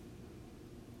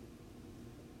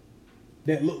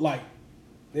that's built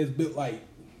like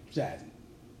Shazzy.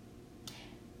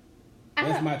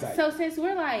 That's my type. So since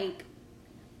we're like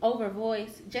over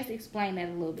voice, just explain that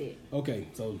a little bit. Okay,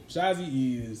 so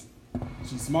Shazzy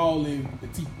she's small and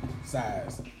petite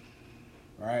size.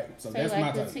 All right, so that's you my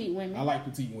like type. petite women? I like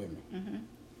petite women. Mm-hmm.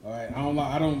 All right,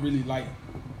 I don't really like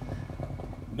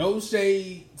no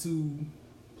shade to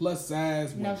plus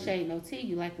size women. No shade, no tea.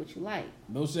 You like what you like.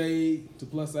 No shade to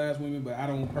plus size women, but I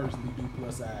don't personally do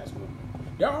plus size women.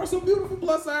 There are some beautiful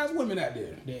plus size women out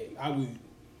there that I would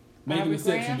make an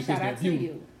exception because they're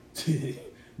beautiful.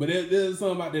 But there's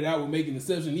some out there that I would make an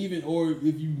exception, even or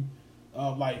if you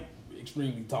like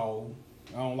extremely tall.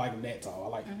 I don't like them that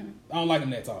tall. I don't like them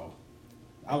that tall.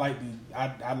 I like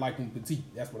them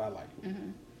petite. That's what I like. Mm-hmm.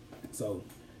 So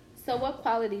what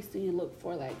qualities do you look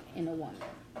for, like, in a woman?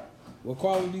 what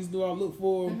qualities do I look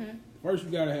for? Mm-hmm. First,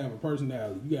 you gotta have a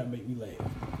personality. You gotta make me laugh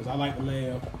because I like to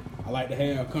laugh. I like to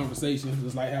have conversations,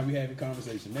 just like how we having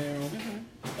conversation now.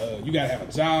 Mm-hmm. You gotta have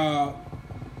a job,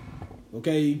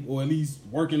 okay, or at least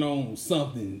working on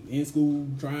something in school,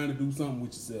 trying to do something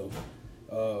with yourself.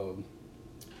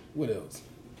 What else?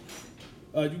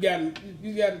 You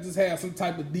gotta just have some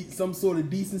type of some sort of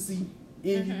decency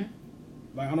in you.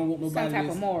 Like, I don't want nobody. Some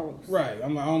type of morals. Right.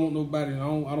 I'm like, I don't want nobody. I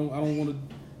don't want to.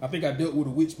 I think I dealt with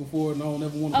a witch before, and I don't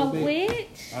ever want to A go back.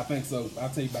 witch? I think so. I'll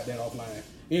tell you about that offline.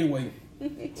 Anyway,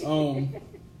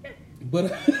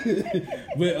 but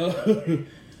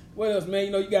what else,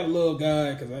 man? You gotta love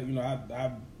God because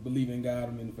I believe in God.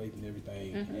 I'm in the faith and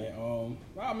everything.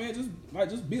 And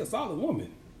just be a solid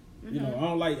woman. I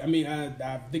don't like. I mean,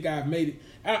 I think I've made it.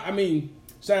 I mean,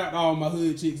 shout out to all my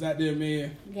hood chicks out there,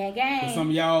 man. Gang, gang. Some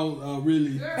of y'all are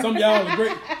really, some of y'all are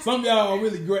great. Some of y'all are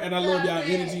really great, and I love y'all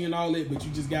energy and all that. But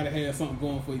you just gotta have something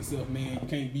going for yourself, man. You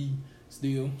can't be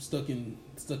still stuck in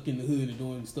the hood and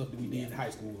doing stuff that we did in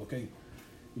high school. Okay,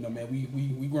 man,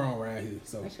 we grown around here,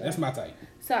 so that's my type.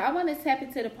 So I want to tap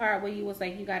into the part where you was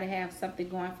like, you got to have something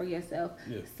going for yourself.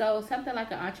 Yeah. So something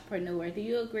like an entrepreneur. Do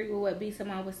you agree with what B.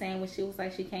 Simone was saying when she was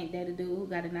like, she can't date a dude who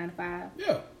got a 9 to 5?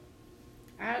 Yeah.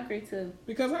 I agree too.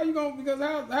 Because how you gonna? Because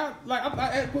how like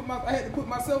I had to put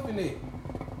myself in there.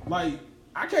 Like,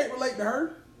 I can't relate to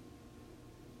her.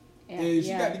 Yeah, And she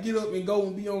got to get up and go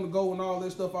and be on the go and all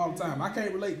that stuff all the time. I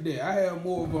can't relate to that. I have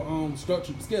more of a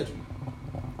structured schedule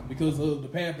because of the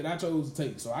path that I chose to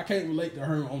take. So I can't relate to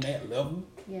her on that level.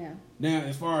 Yeah. Now,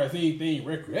 as far as anything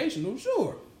recreational,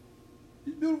 sure,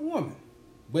 she's a beautiful woman.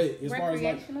 But as far as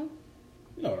like, you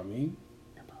know what I mean?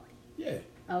 Yeah.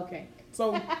 Okay.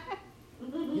 So, you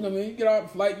know what I mean? You get out the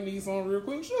flight and need something real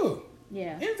quick, sure.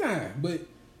 Yeah. Anytime. But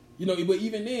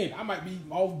even then, I might be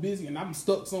off busy and I'm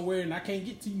stuck somewhere and I can't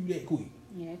get to you that quick.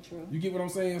 Yeah, true. You get what I'm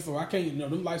saying? So I can't,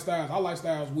 them lifestyles, our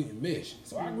lifestyles wouldn't mesh.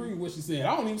 So I agree with what she said.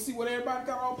 I don't even see what everybody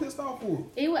got all pissed off for.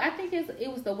 I think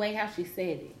it was the way how she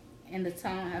said it and the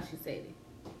tone how she said it.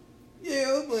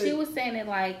 Yeah, but she was saying it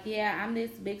like, yeah, I'm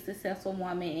this big successful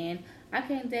woman and I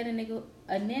can't date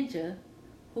a ninja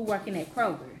who working at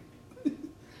Kroger.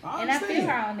 And I feel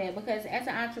her on that because as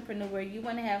an entrepreneur, you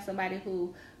want to have somebody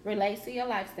who relates to your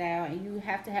lifestyle and you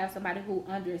have to have somebody who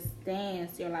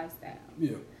understands your lifestyle.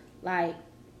 Yeah. Like,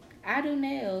 I do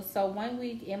nails, so one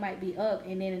week it might be up,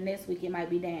 and then the next week it might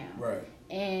be down. Right.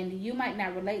 And you might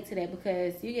not relate to that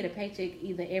because you get a paycheck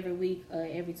either every week or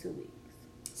every 2 weeks.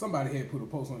 Somebody had put a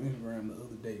post on Instagram the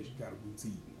other day. She got a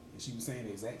boutique, and she was saying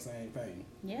the exact same thing.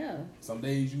 Yeah. Some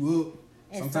days you up.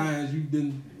 And Sometimes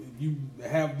you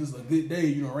have just a good day.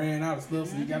 You done ran out of stuff,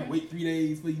 so you gotta wait 3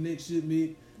 days for your next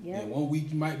shipment. Yep. And 1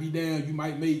 week you might be down. You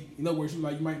might make, in other words, you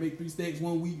might make 3 stacks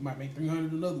 1 week. You might make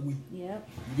 300 another week. Yep.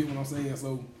 You get what I'm saying?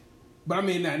 So, but I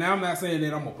mean, now I'm not saying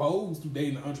that I'm opposed to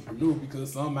dating an entrepreneur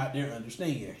because some out there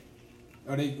understand,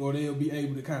 or they'll be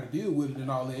able to kind of deal with it and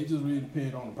all that. It just really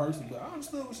depends on the person. But I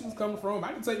understood where she was coming from.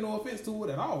 I didn't take no offense to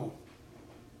it at all.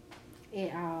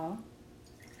 At all.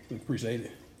 Appreciate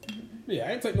it. Yeah, I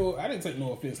didn't take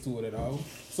no offense to it at all.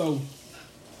 So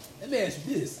let me ask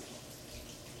you this: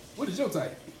 what is your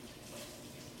type,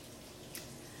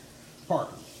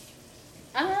 Parker?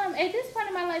 At this point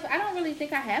in my life, I don't really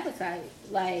think I have a type.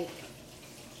 Like,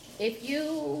 if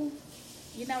you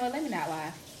know what? Let me not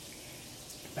lie.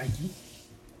 Thank you.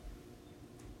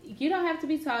 You don't have to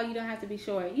be tall. You don't have to be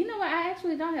short. You know what? I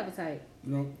actually don't have a type.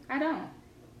 You know, I don't.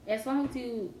 As long as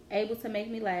you able to make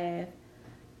me laugh.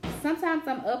 Sometimes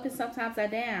I'm up and sometimes I'm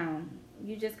down.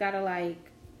 You just gotta like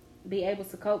be able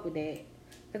to cope with that.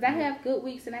 Cause I have good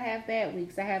weeks and I have bad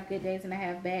weeks. I have good days and I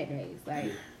have bad days.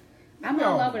 Like I'm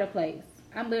all over the place.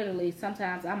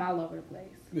 Sometimes I'm all over the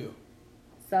place. Yeah.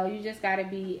 So you just gotta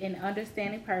be an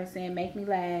understanding person, make me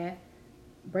laugh,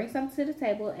 bring something to the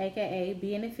table, aka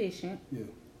being efficient. Yeah.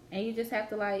 And you just have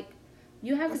to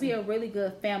you have to be a really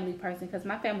good family person because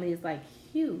my family is like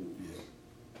huge. Yeah.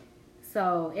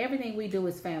 So everything we do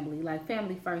is family, like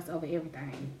family first over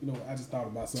everything. You know, I just thought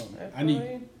about something.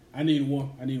 Absolutely. I need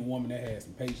a woman that has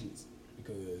some patience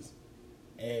because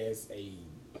as a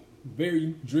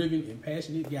very driven and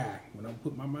passionate guy, when I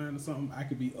put my mind to something, I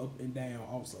could be up and down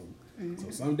also. Mm-hmm.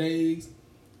 So some days,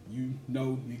 you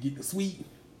get the sweet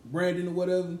Brandon or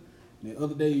whatever, and then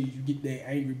other days you get that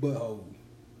angry butthole.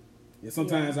 And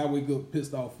sometimes I wake up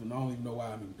pissed off and I don't even know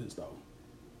why I'm even pissed off.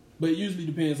 But it usually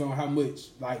depends on how much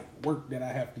work that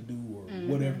I have to do or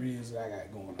whatever it is that I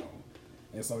got going on.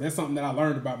 And so that's something that I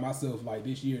learned about myself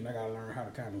this year, and I got to learn how to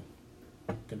kind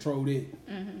of control it.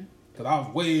 Because I was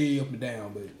way up and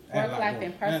down, but I had a lot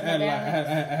going on. I had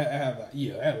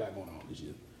a lot going on this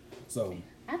year. So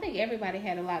I think everybody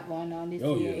had a lot going on this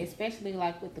year, especially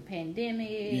with the pandemic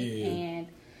and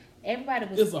everybody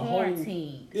was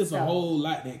quarantined. It's a whole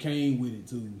lot that came with it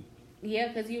too. Yeah,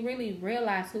 because you really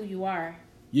realize who you are.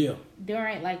 Yeah.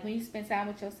 During when you spend time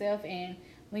with yourself and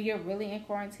when you're really in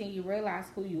quarantine, you realize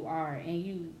who you are and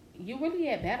you really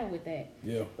at battle with that.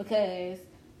 Yeah. Because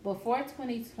before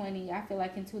 2020, I feel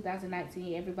like in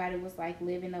 2019, everybody was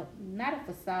living not a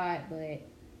facade, but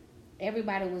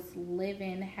everybody was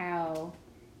living how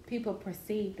people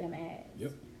perceive them as.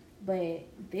 Yep. But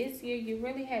this year, you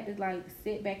really had to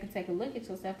sit back and take a look at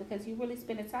yourself because you really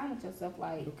spending time with yourself.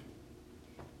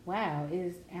 Wow,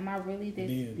 am I really this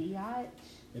biatch?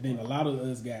 And then a lot of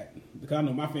us because I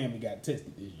know my family got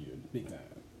tested this year, big time.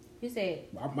 You said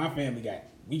my family got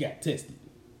tested.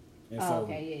 And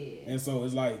okay, yeah. And so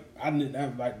it's I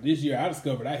this year I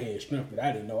discovered I had strength that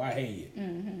I didn't know I had.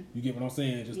 Mm-hmm. You get what I'm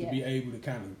saying? Just to be able to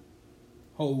kind of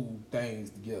hold things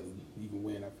together, even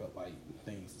when I felt like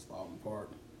things was falling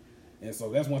apart. And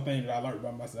so that's one thing that I learned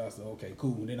about myself. I said, okay,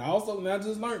 cool. And then I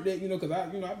just learned that, because I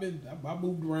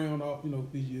moved around all,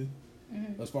 this year,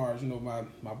 as far as, my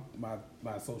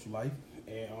social life.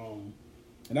 And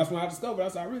that's when I discovered, I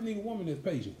said, I really need a woman that's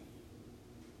patient.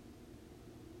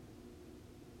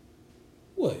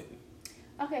 What?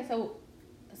 Okay, so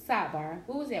sidebar.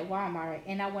 We was at Walmart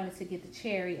and I wanted to get the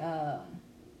cherry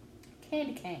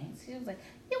candy canes. She was like,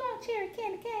 "You want cherry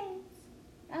candy canes?"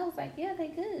 I was like, "Yeah, they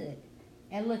good."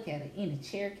 And look at it, in the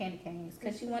cherry candy canes,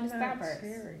 because she wanted Starburst.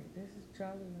 Cherry. This is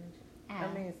Jolly Rancher. I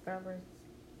mean Starburst.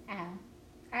 Ow.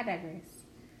 I digress.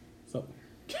 So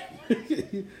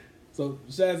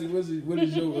Shazzy, what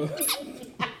is your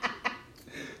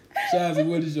Shazzy,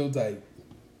 what is your type?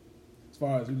 As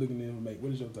far as you looking to make,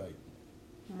 what is your type?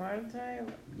 My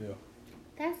type? Yeah.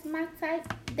 That's my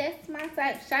type. That's my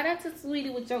type. Shout out to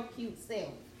Sweetie with your cute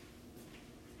self.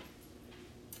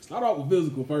 Start off with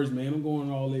physical first, man. I'm going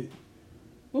all that.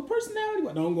 Well, personality,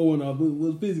 but don't go on off.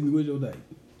 But physically, what's your type?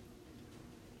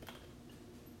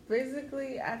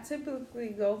 Physically, I typically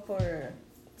go for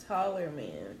taller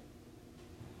men.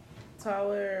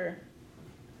 Taller,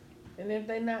 and if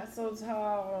they're not so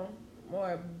tall,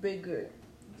 more bigger.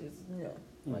 Just,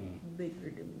 bigger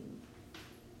than me.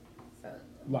 So,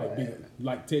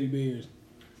 like teddy bears?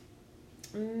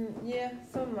 Yeah,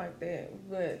 something like that.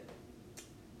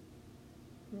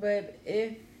 But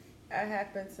if I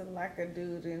happen to like a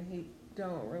dude and he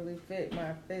don't really fit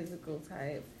my physical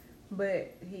type,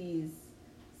 but he's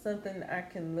something I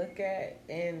can look at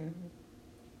and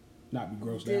not be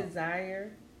grossed out.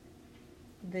 desire,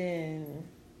 then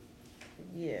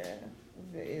yeah,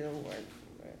 it'll work.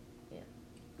 But,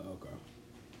 yeah. Okay.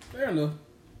 Fair enough.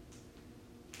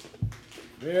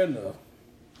 Fair enough.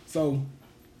 So,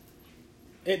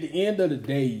 at the end of the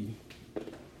day,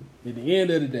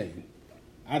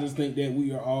 I just think that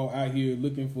we are all out here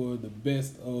looking for the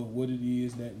best of what it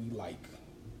is that we like.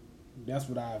 That's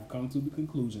what I've come to the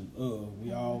conclusion of.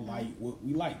 We all like what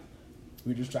we like.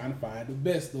 We're just trying to find the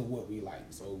best of what we like.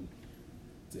 So,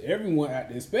 to everyone out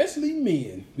there, especially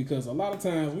men, because a lot of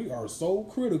times we are so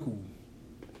critical,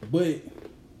 but,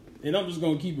 and I'm just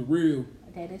going to keep it real,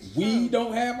 That is true. we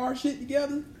don't have our shit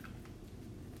together.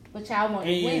 But y'all want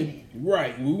the women.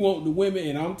 Right, we want the women,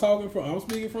 and I'm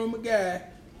speaking from a guy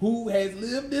who has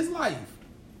lived this life,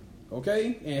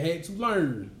 okay, and had to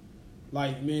learn.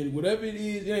 Like, man, whatever it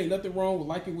is, there ain't nothing wrong with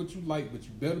liking what you like, but you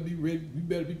better be ready. You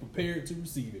better be prepared to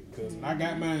receive it. Because when I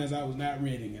got mine, I was not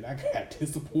ready, and I got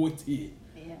disappointed.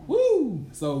 Yeah. Woo!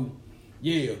 So,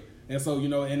 yeah, and so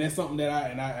and that's something that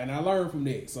I learned from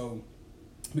that. So,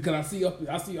 because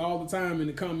I see all the time in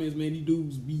the comments, man, these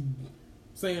dudes be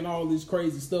saying all this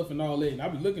crazy stuff and all that, and I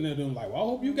be looking at them like, well, I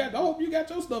hope you got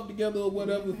your stuff together or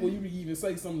whatever before you even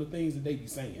say some of the things that they be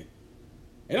saying.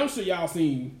 And I'm sure y'all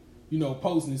seen,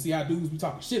 posting and see how dudes be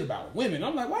talking shit about women.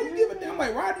 I'm like, why you give a damn?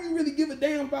 Like, why do you really give a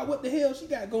damn about what the hell she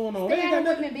got going on? Stay out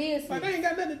of women business. Like, they ain't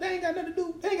got nothing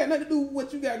to do with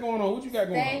what you got going on. What you got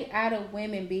going on? Stay out of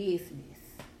women business.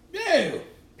 Yeah.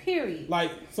 Period.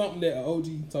 Like, something that an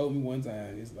OG told me one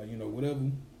time. It's like, whatever.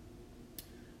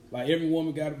 Like, every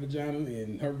woman got a vagina,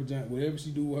 and her vagina, whatever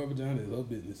she do with her vagina is her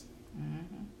business.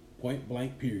 Mm-hmm. Point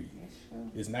blank, period. That's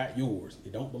true. It's not yours.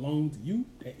 It don't belong to you.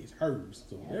 That is hers.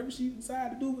 So whatever she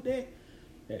decide to do with that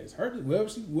is hers.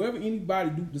 Whatever anybody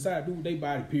decide to do with their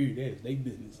body, period, that is their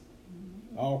business.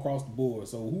 Mm-hmm. All across the board.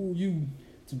 So who are you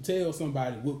to tell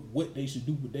somebody what they should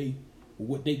do with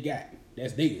what they got?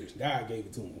 That's theirs. God gave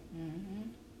it to them. Mm-hmm.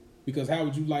 Because how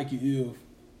would you like it if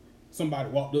somebody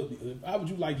walked up? How would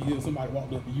you like it if somebody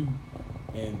walked up to you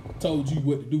and told you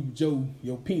what to do with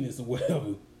your penis or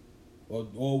whatever?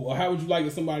 Or how would you like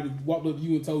if somebody walked up to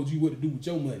you and told you what to do with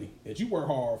your money that you work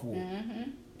hard for?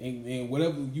 Mm-hmm. And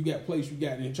whatever you got you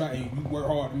got and you work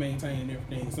hard to maintain and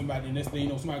everything. Somebody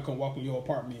somebody come walk in your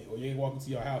apartment or they walk into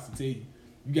your house and tell you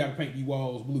gotta paint these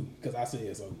walls blue because I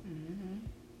said so. Mm-hmm.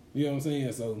 You know what I'm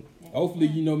saying? So hopefully,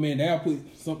 man, that'll put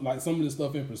some of this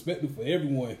stuff in perspective for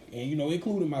everyone, and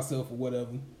including myself or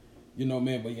whatever.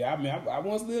 Man. But yeah, I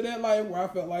once lived that life where I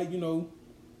felt like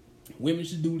women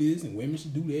should do this and women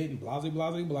should do that and blah blah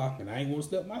blah blah. And I ain't want to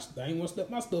step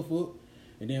my stuff up.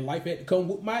 And then life had to come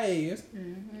with my ass.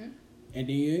 Mm-hmm. And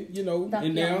then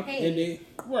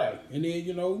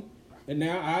and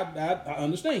now I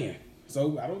understand.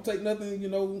 So I don't take nothing, I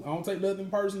don't take nothing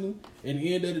personal. At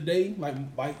the end of the day,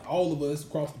 like all of us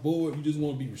across the board, you just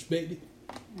want to be respected.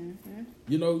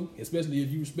 Mm-hmm. Especially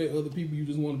if you respect other people, you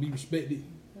just want to be respected.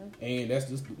 And that's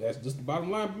just the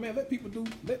bottom line. But man, let people do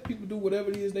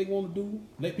whatever it is they want to do.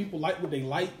 Let people like what they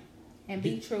like. And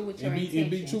be true with your intentions.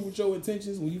 And be true with your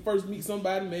intentions. When you first meet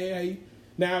somebody, man, hey,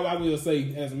 now I will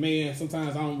say, as a man,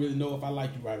 sometimes I don't really know if I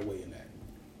like you right away or not.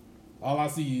 All I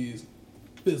see is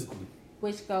physically.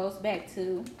 Which goes back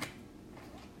to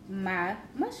my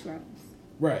mushrooms.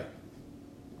 Right.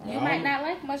 You might not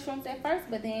like mushrooms at first,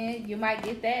 but then you might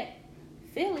get that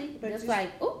feeling. It's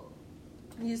like, ooh.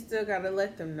 You still gotta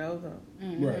let them know though.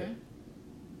 Mm-hmm. Right.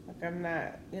 Like I'm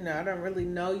not, I don't really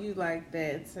know you like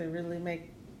that to really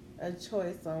make a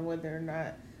choice on whether or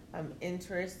not I'm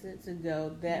interested to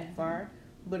go that far.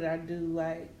 But I do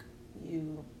like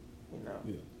you,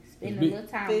 Yeah. Spend a little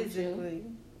time physically, with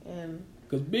you. and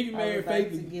because Biggie I married would like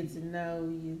Faith to get to know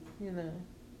you. Man,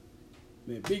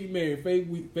 Biggie married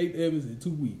Faith Evans in 2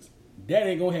 weeks. That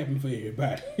ain't gonna happen for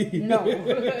everybody. No.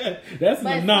 That's an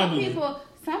anomaly.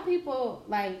 Some people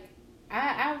like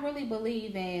I really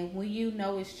believe in when you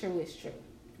know it's true, it's true.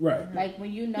 Right. Like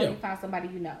when you know you found somebody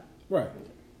you know. Right.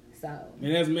 So.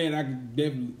 And as a man, I can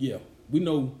definitely we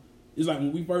know. It's like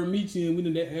when we first meet you, and we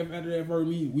know that after that first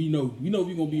meeting, we know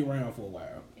we're gonna be around for a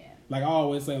while. Yeah. Like I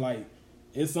always say, like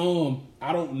it's I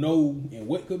don't know in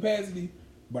what capacity,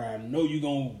 but I know you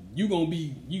gonna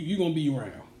be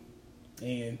around.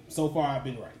 And so far, I've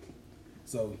been right.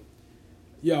 So.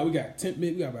 Y'all, we got 10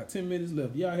 minutes. We got about 10 minutes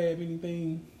left. Y'all have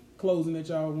anything closing that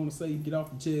y'all want to say? Get off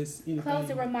the chest. Anything?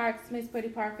 Closing remarks, Miss Pretty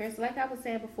Parker. So like I was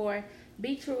saying before,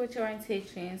 be true with your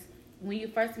intentions. When you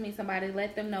first meet somebody,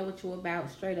 let them know what you're about,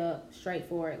 straight up,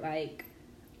 straightforward. Like,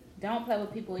 Don't play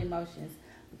with people's emotions,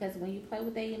 because when you play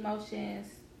with their emotions,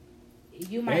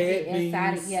 you might Bad get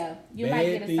inside things- of you bad might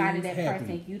get inside of things that happen.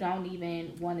 person you don't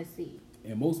even want to see.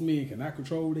 And most men cannot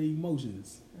control their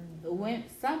emotions. When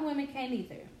some women can't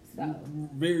either. So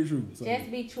Very true. So,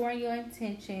 just be true in your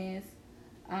intentions,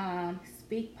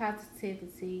 speak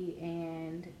positivity,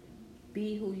 and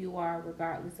be who you are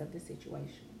regardless of the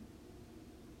situation.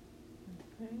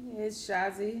 It's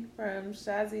Shazi from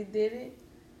Shazi Did It.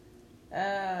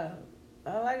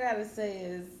 All I gotta say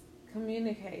is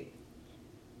communicate.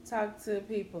 Talk to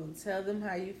people. Tell them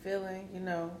how you feeling.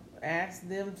 Ask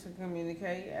them to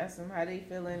communicate. Ask them how they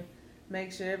feeling.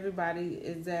 Make sure everybody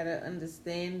is at an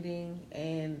understanding,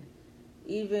 and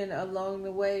even along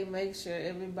the way, make sure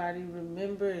everybody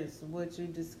remembers what you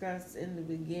discussed in the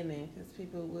beginning, because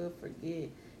people will forget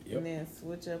and then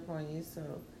switch up on you.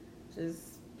 So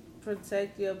just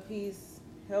protect your peace.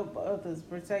 Help others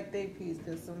protect their peace,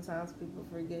 because sometimes people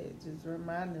forget. Just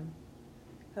remind them.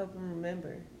 Help them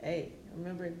remember. Hey,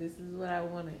 remember, this is what I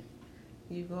wanted.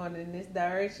 You going in this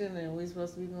direction, and we're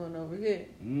supposed to be going over here.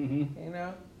 Mm-hmm.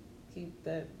 Keep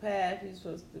that path you're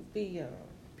supposed to be on.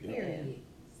 Period.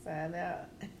 Sign out.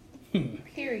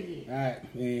 Period. All right,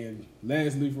 and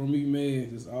lastly from me, man,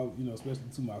 just all especially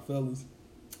to my fellas,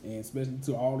 and especially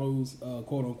to all those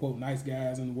quote unquote nice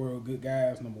guys in the world, good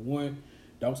guys. Number one,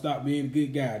 don't stop being a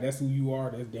good guy. That's who you are.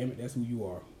 That's who you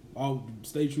are.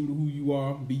 Stay true to who you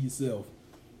are. Be yourself.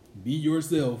 Be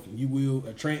yourself. You will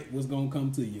attract what's gonna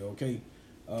come to you. Okay.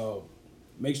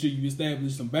 Make sure you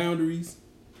establish some boundaries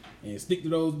and stick to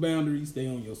those boundaries. Stay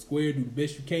on your square. Do the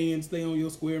best you can. Stay on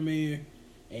your square, man.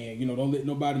 And don't let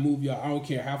nobody move you. I don't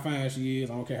care how fine she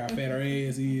is. I don't care how fat her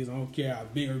ass is. I don't care how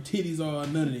big her titties are.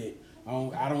 None of that.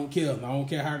 I don't care. I don't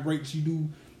care how great she do.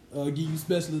 Give you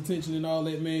special attention and all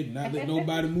that, man. Do not let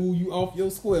nobody move you off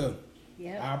your square.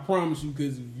 Yep. I promise you,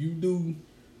 because if you do,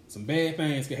 some bad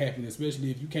things can happen, especially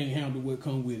if you can't handle what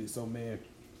comes with it. So, man,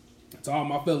 to all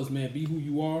my fellas, man, be who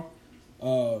you are.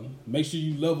 Make sure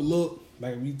you level up,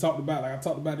 like we talked about. Like I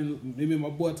talked about, maybe my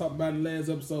boy talked about in the last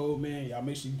episode, man. Y'all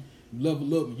make sure you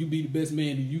level up and you be the best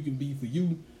man that you can be for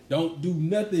you. Don't do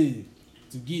nothing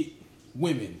to get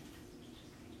women.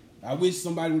 I wish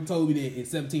somebody would have told me that at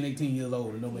 17, 18 years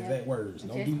old and know exact words.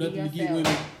 Don't do nothing to get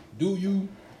women. Do you.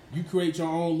 You create your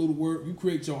own little world. You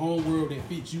create your own world that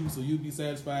fits you, so you'll be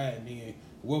satisfied. And then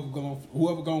whoever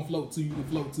gonna float to you can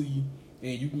float to you,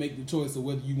 and you can make the choice of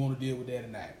whether you want to deal with that or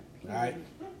not. All right,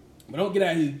 but don't get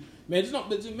out here, man. Just don't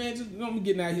be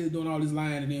getting out here doing all this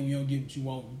lying, and then when you don't get what you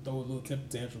want, you throw a little temper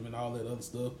tantrum and all that other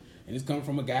stuff. And it's coming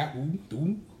from a guy who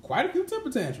threw quite a few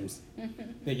temper tantrums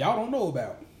that y'all don't know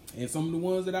about. And some of the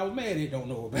ones that I was mad at don't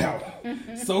know about.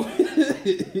 So,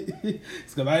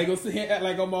 it's because I ain't going to sit here and act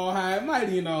like I'm all high and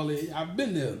mighty and all that. I've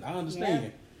been there. I understand.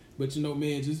 Yeah. But,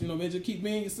 man, just keep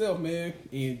being yourself, man.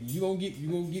 And you gonna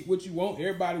get what you want.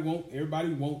 Everybody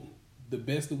want the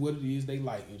best of what it is they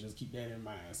like. And just keep that in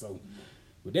mind. So,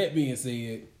 with that being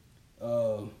said,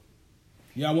 y'all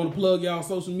want to plug y'all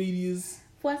social medias?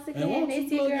 Once again,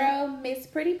 it's your girl, Miss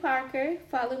Pretty Parker.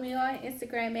 Follow me on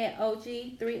Instagram at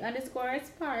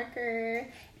OG3_Parker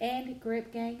and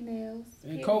Grip Gang Nails.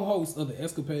 And co-host of the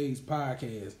Escapades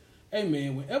podcast. Hey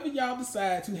man, whenever y'all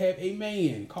decide to have a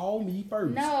man, call me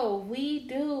first. No, we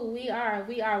do. We are.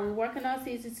 We're working on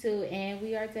season 2, and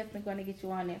we are definitely going to get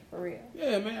you on there for real.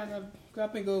 Yeah, man. I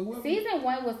gotta think of whoever. Season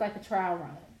 1 was like a trial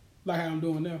run. Like how I'm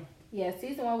doing now. Yeah,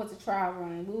 season 1 was a trial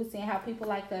run. We were seeing how people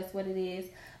like us, what it is.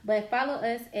 But follow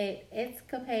us at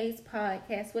Escapades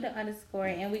Podcast with an _,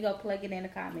 and we go plug it in the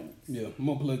comments. Yeah, I'm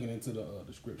gonna plug it into the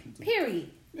description too. Period.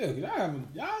 Yeah,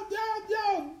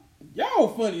 y'all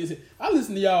funny as hell. I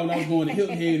listened to y'all when I was going to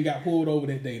Hilton Head and got pulled over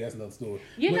that day. That's another story.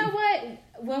 You know what?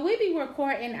 When we be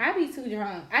recording, I be too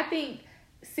drunk. I think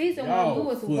season 1 we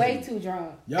was way too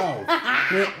drunk. Y'all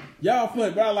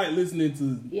funny, but I like listening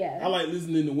to. Yeah. I like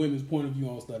listening to women's point of view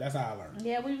on stuff. That's how I learn.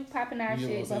 Yeah, we be popping our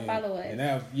shit, but follow us. And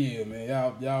man,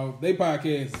 y'all, they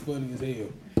podcast is funny as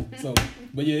hell. So,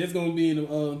 but yeah, it's gonna be in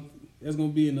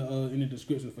the in the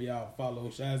description for y'all to follow.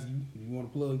 Shazi, you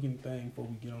want to plug anything before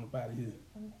we get on up out of here?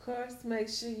 Of course, make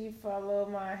sure you follow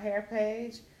my hair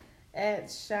page at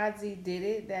Shazi Did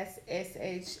It. That's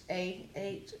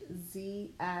SHAHZIDIDIT.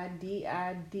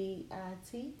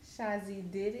 Shazi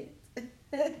Did It.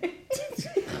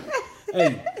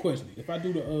 Hey, question: if I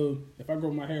do if I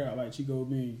grow my hair out like Chico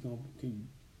Bean, can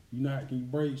you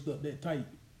braid stuff that tight?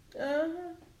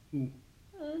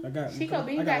 Chico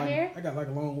Bean got hair. I got like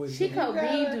a long way to Chico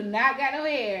Bean do not got no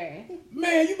hair.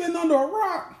 Man, you been under a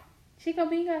rock. Chico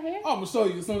Bean got hair. I'm gonna show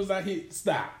you as soon as I hit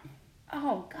stop.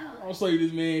 Oh God! I'll show you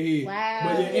this man here. Wow.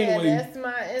 But yeah, anyway, that's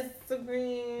my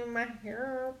Instagram, my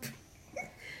hair.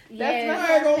 That's not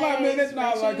I ain't gonna lie, her man, that's page.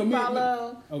 not Make like sure a you me-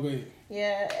 follow. Okay.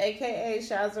 Yeah, AKA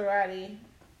Shazarati.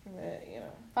 You know.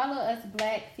 Follow us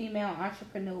black female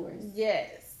entrepreneurs.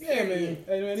 Yes. Yeah, man.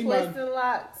 Hey, man, he might. Twisting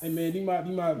locks. Hey, man, he might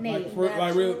Nate,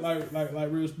 like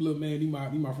real split, man. He my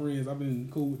friends. I've been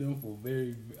cool with them for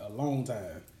a long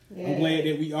time. Yeah. I'm glad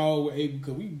that we all were able,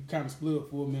 because we kind of split up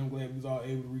for a minute. I'm glad we was all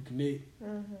able to reconnect.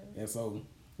 And so,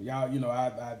 y'all, you know,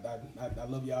 I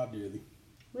love y'all dearly.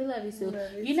 We love you too.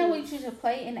 Love you You know too. what you should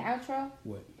play in the outro?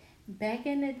 What? Back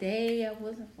in the day, I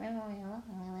wasn't. No.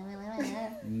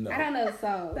 I don't know the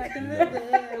song. Back in the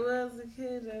day, I was a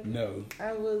kid. No.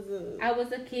 I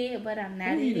was a kid, but I'm Who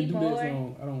not even do that anymore.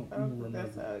 song? I don't even remember.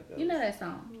 That's how it goes. You know that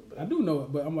song. I do know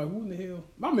it, but I'm like, who in the hell?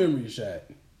 My memory is shot.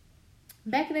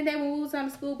 Back in the day when we was on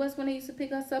the school bus, when they used to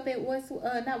pick us up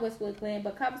at not Westwood Glen,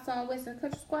 but Copperstone Western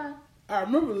Country Squad. I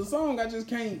remember the song. I just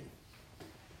can't.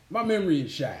 My memory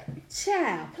is shot.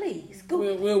 Child, please go.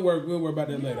 We'll worry about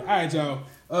that later. All right,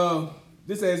 y'all.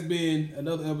 This has been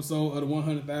another episode of the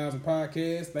 100,000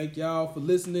 Podcast. Thank y'all for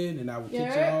listening, and I will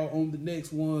catch y'all on the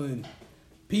next one.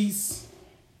 Peace.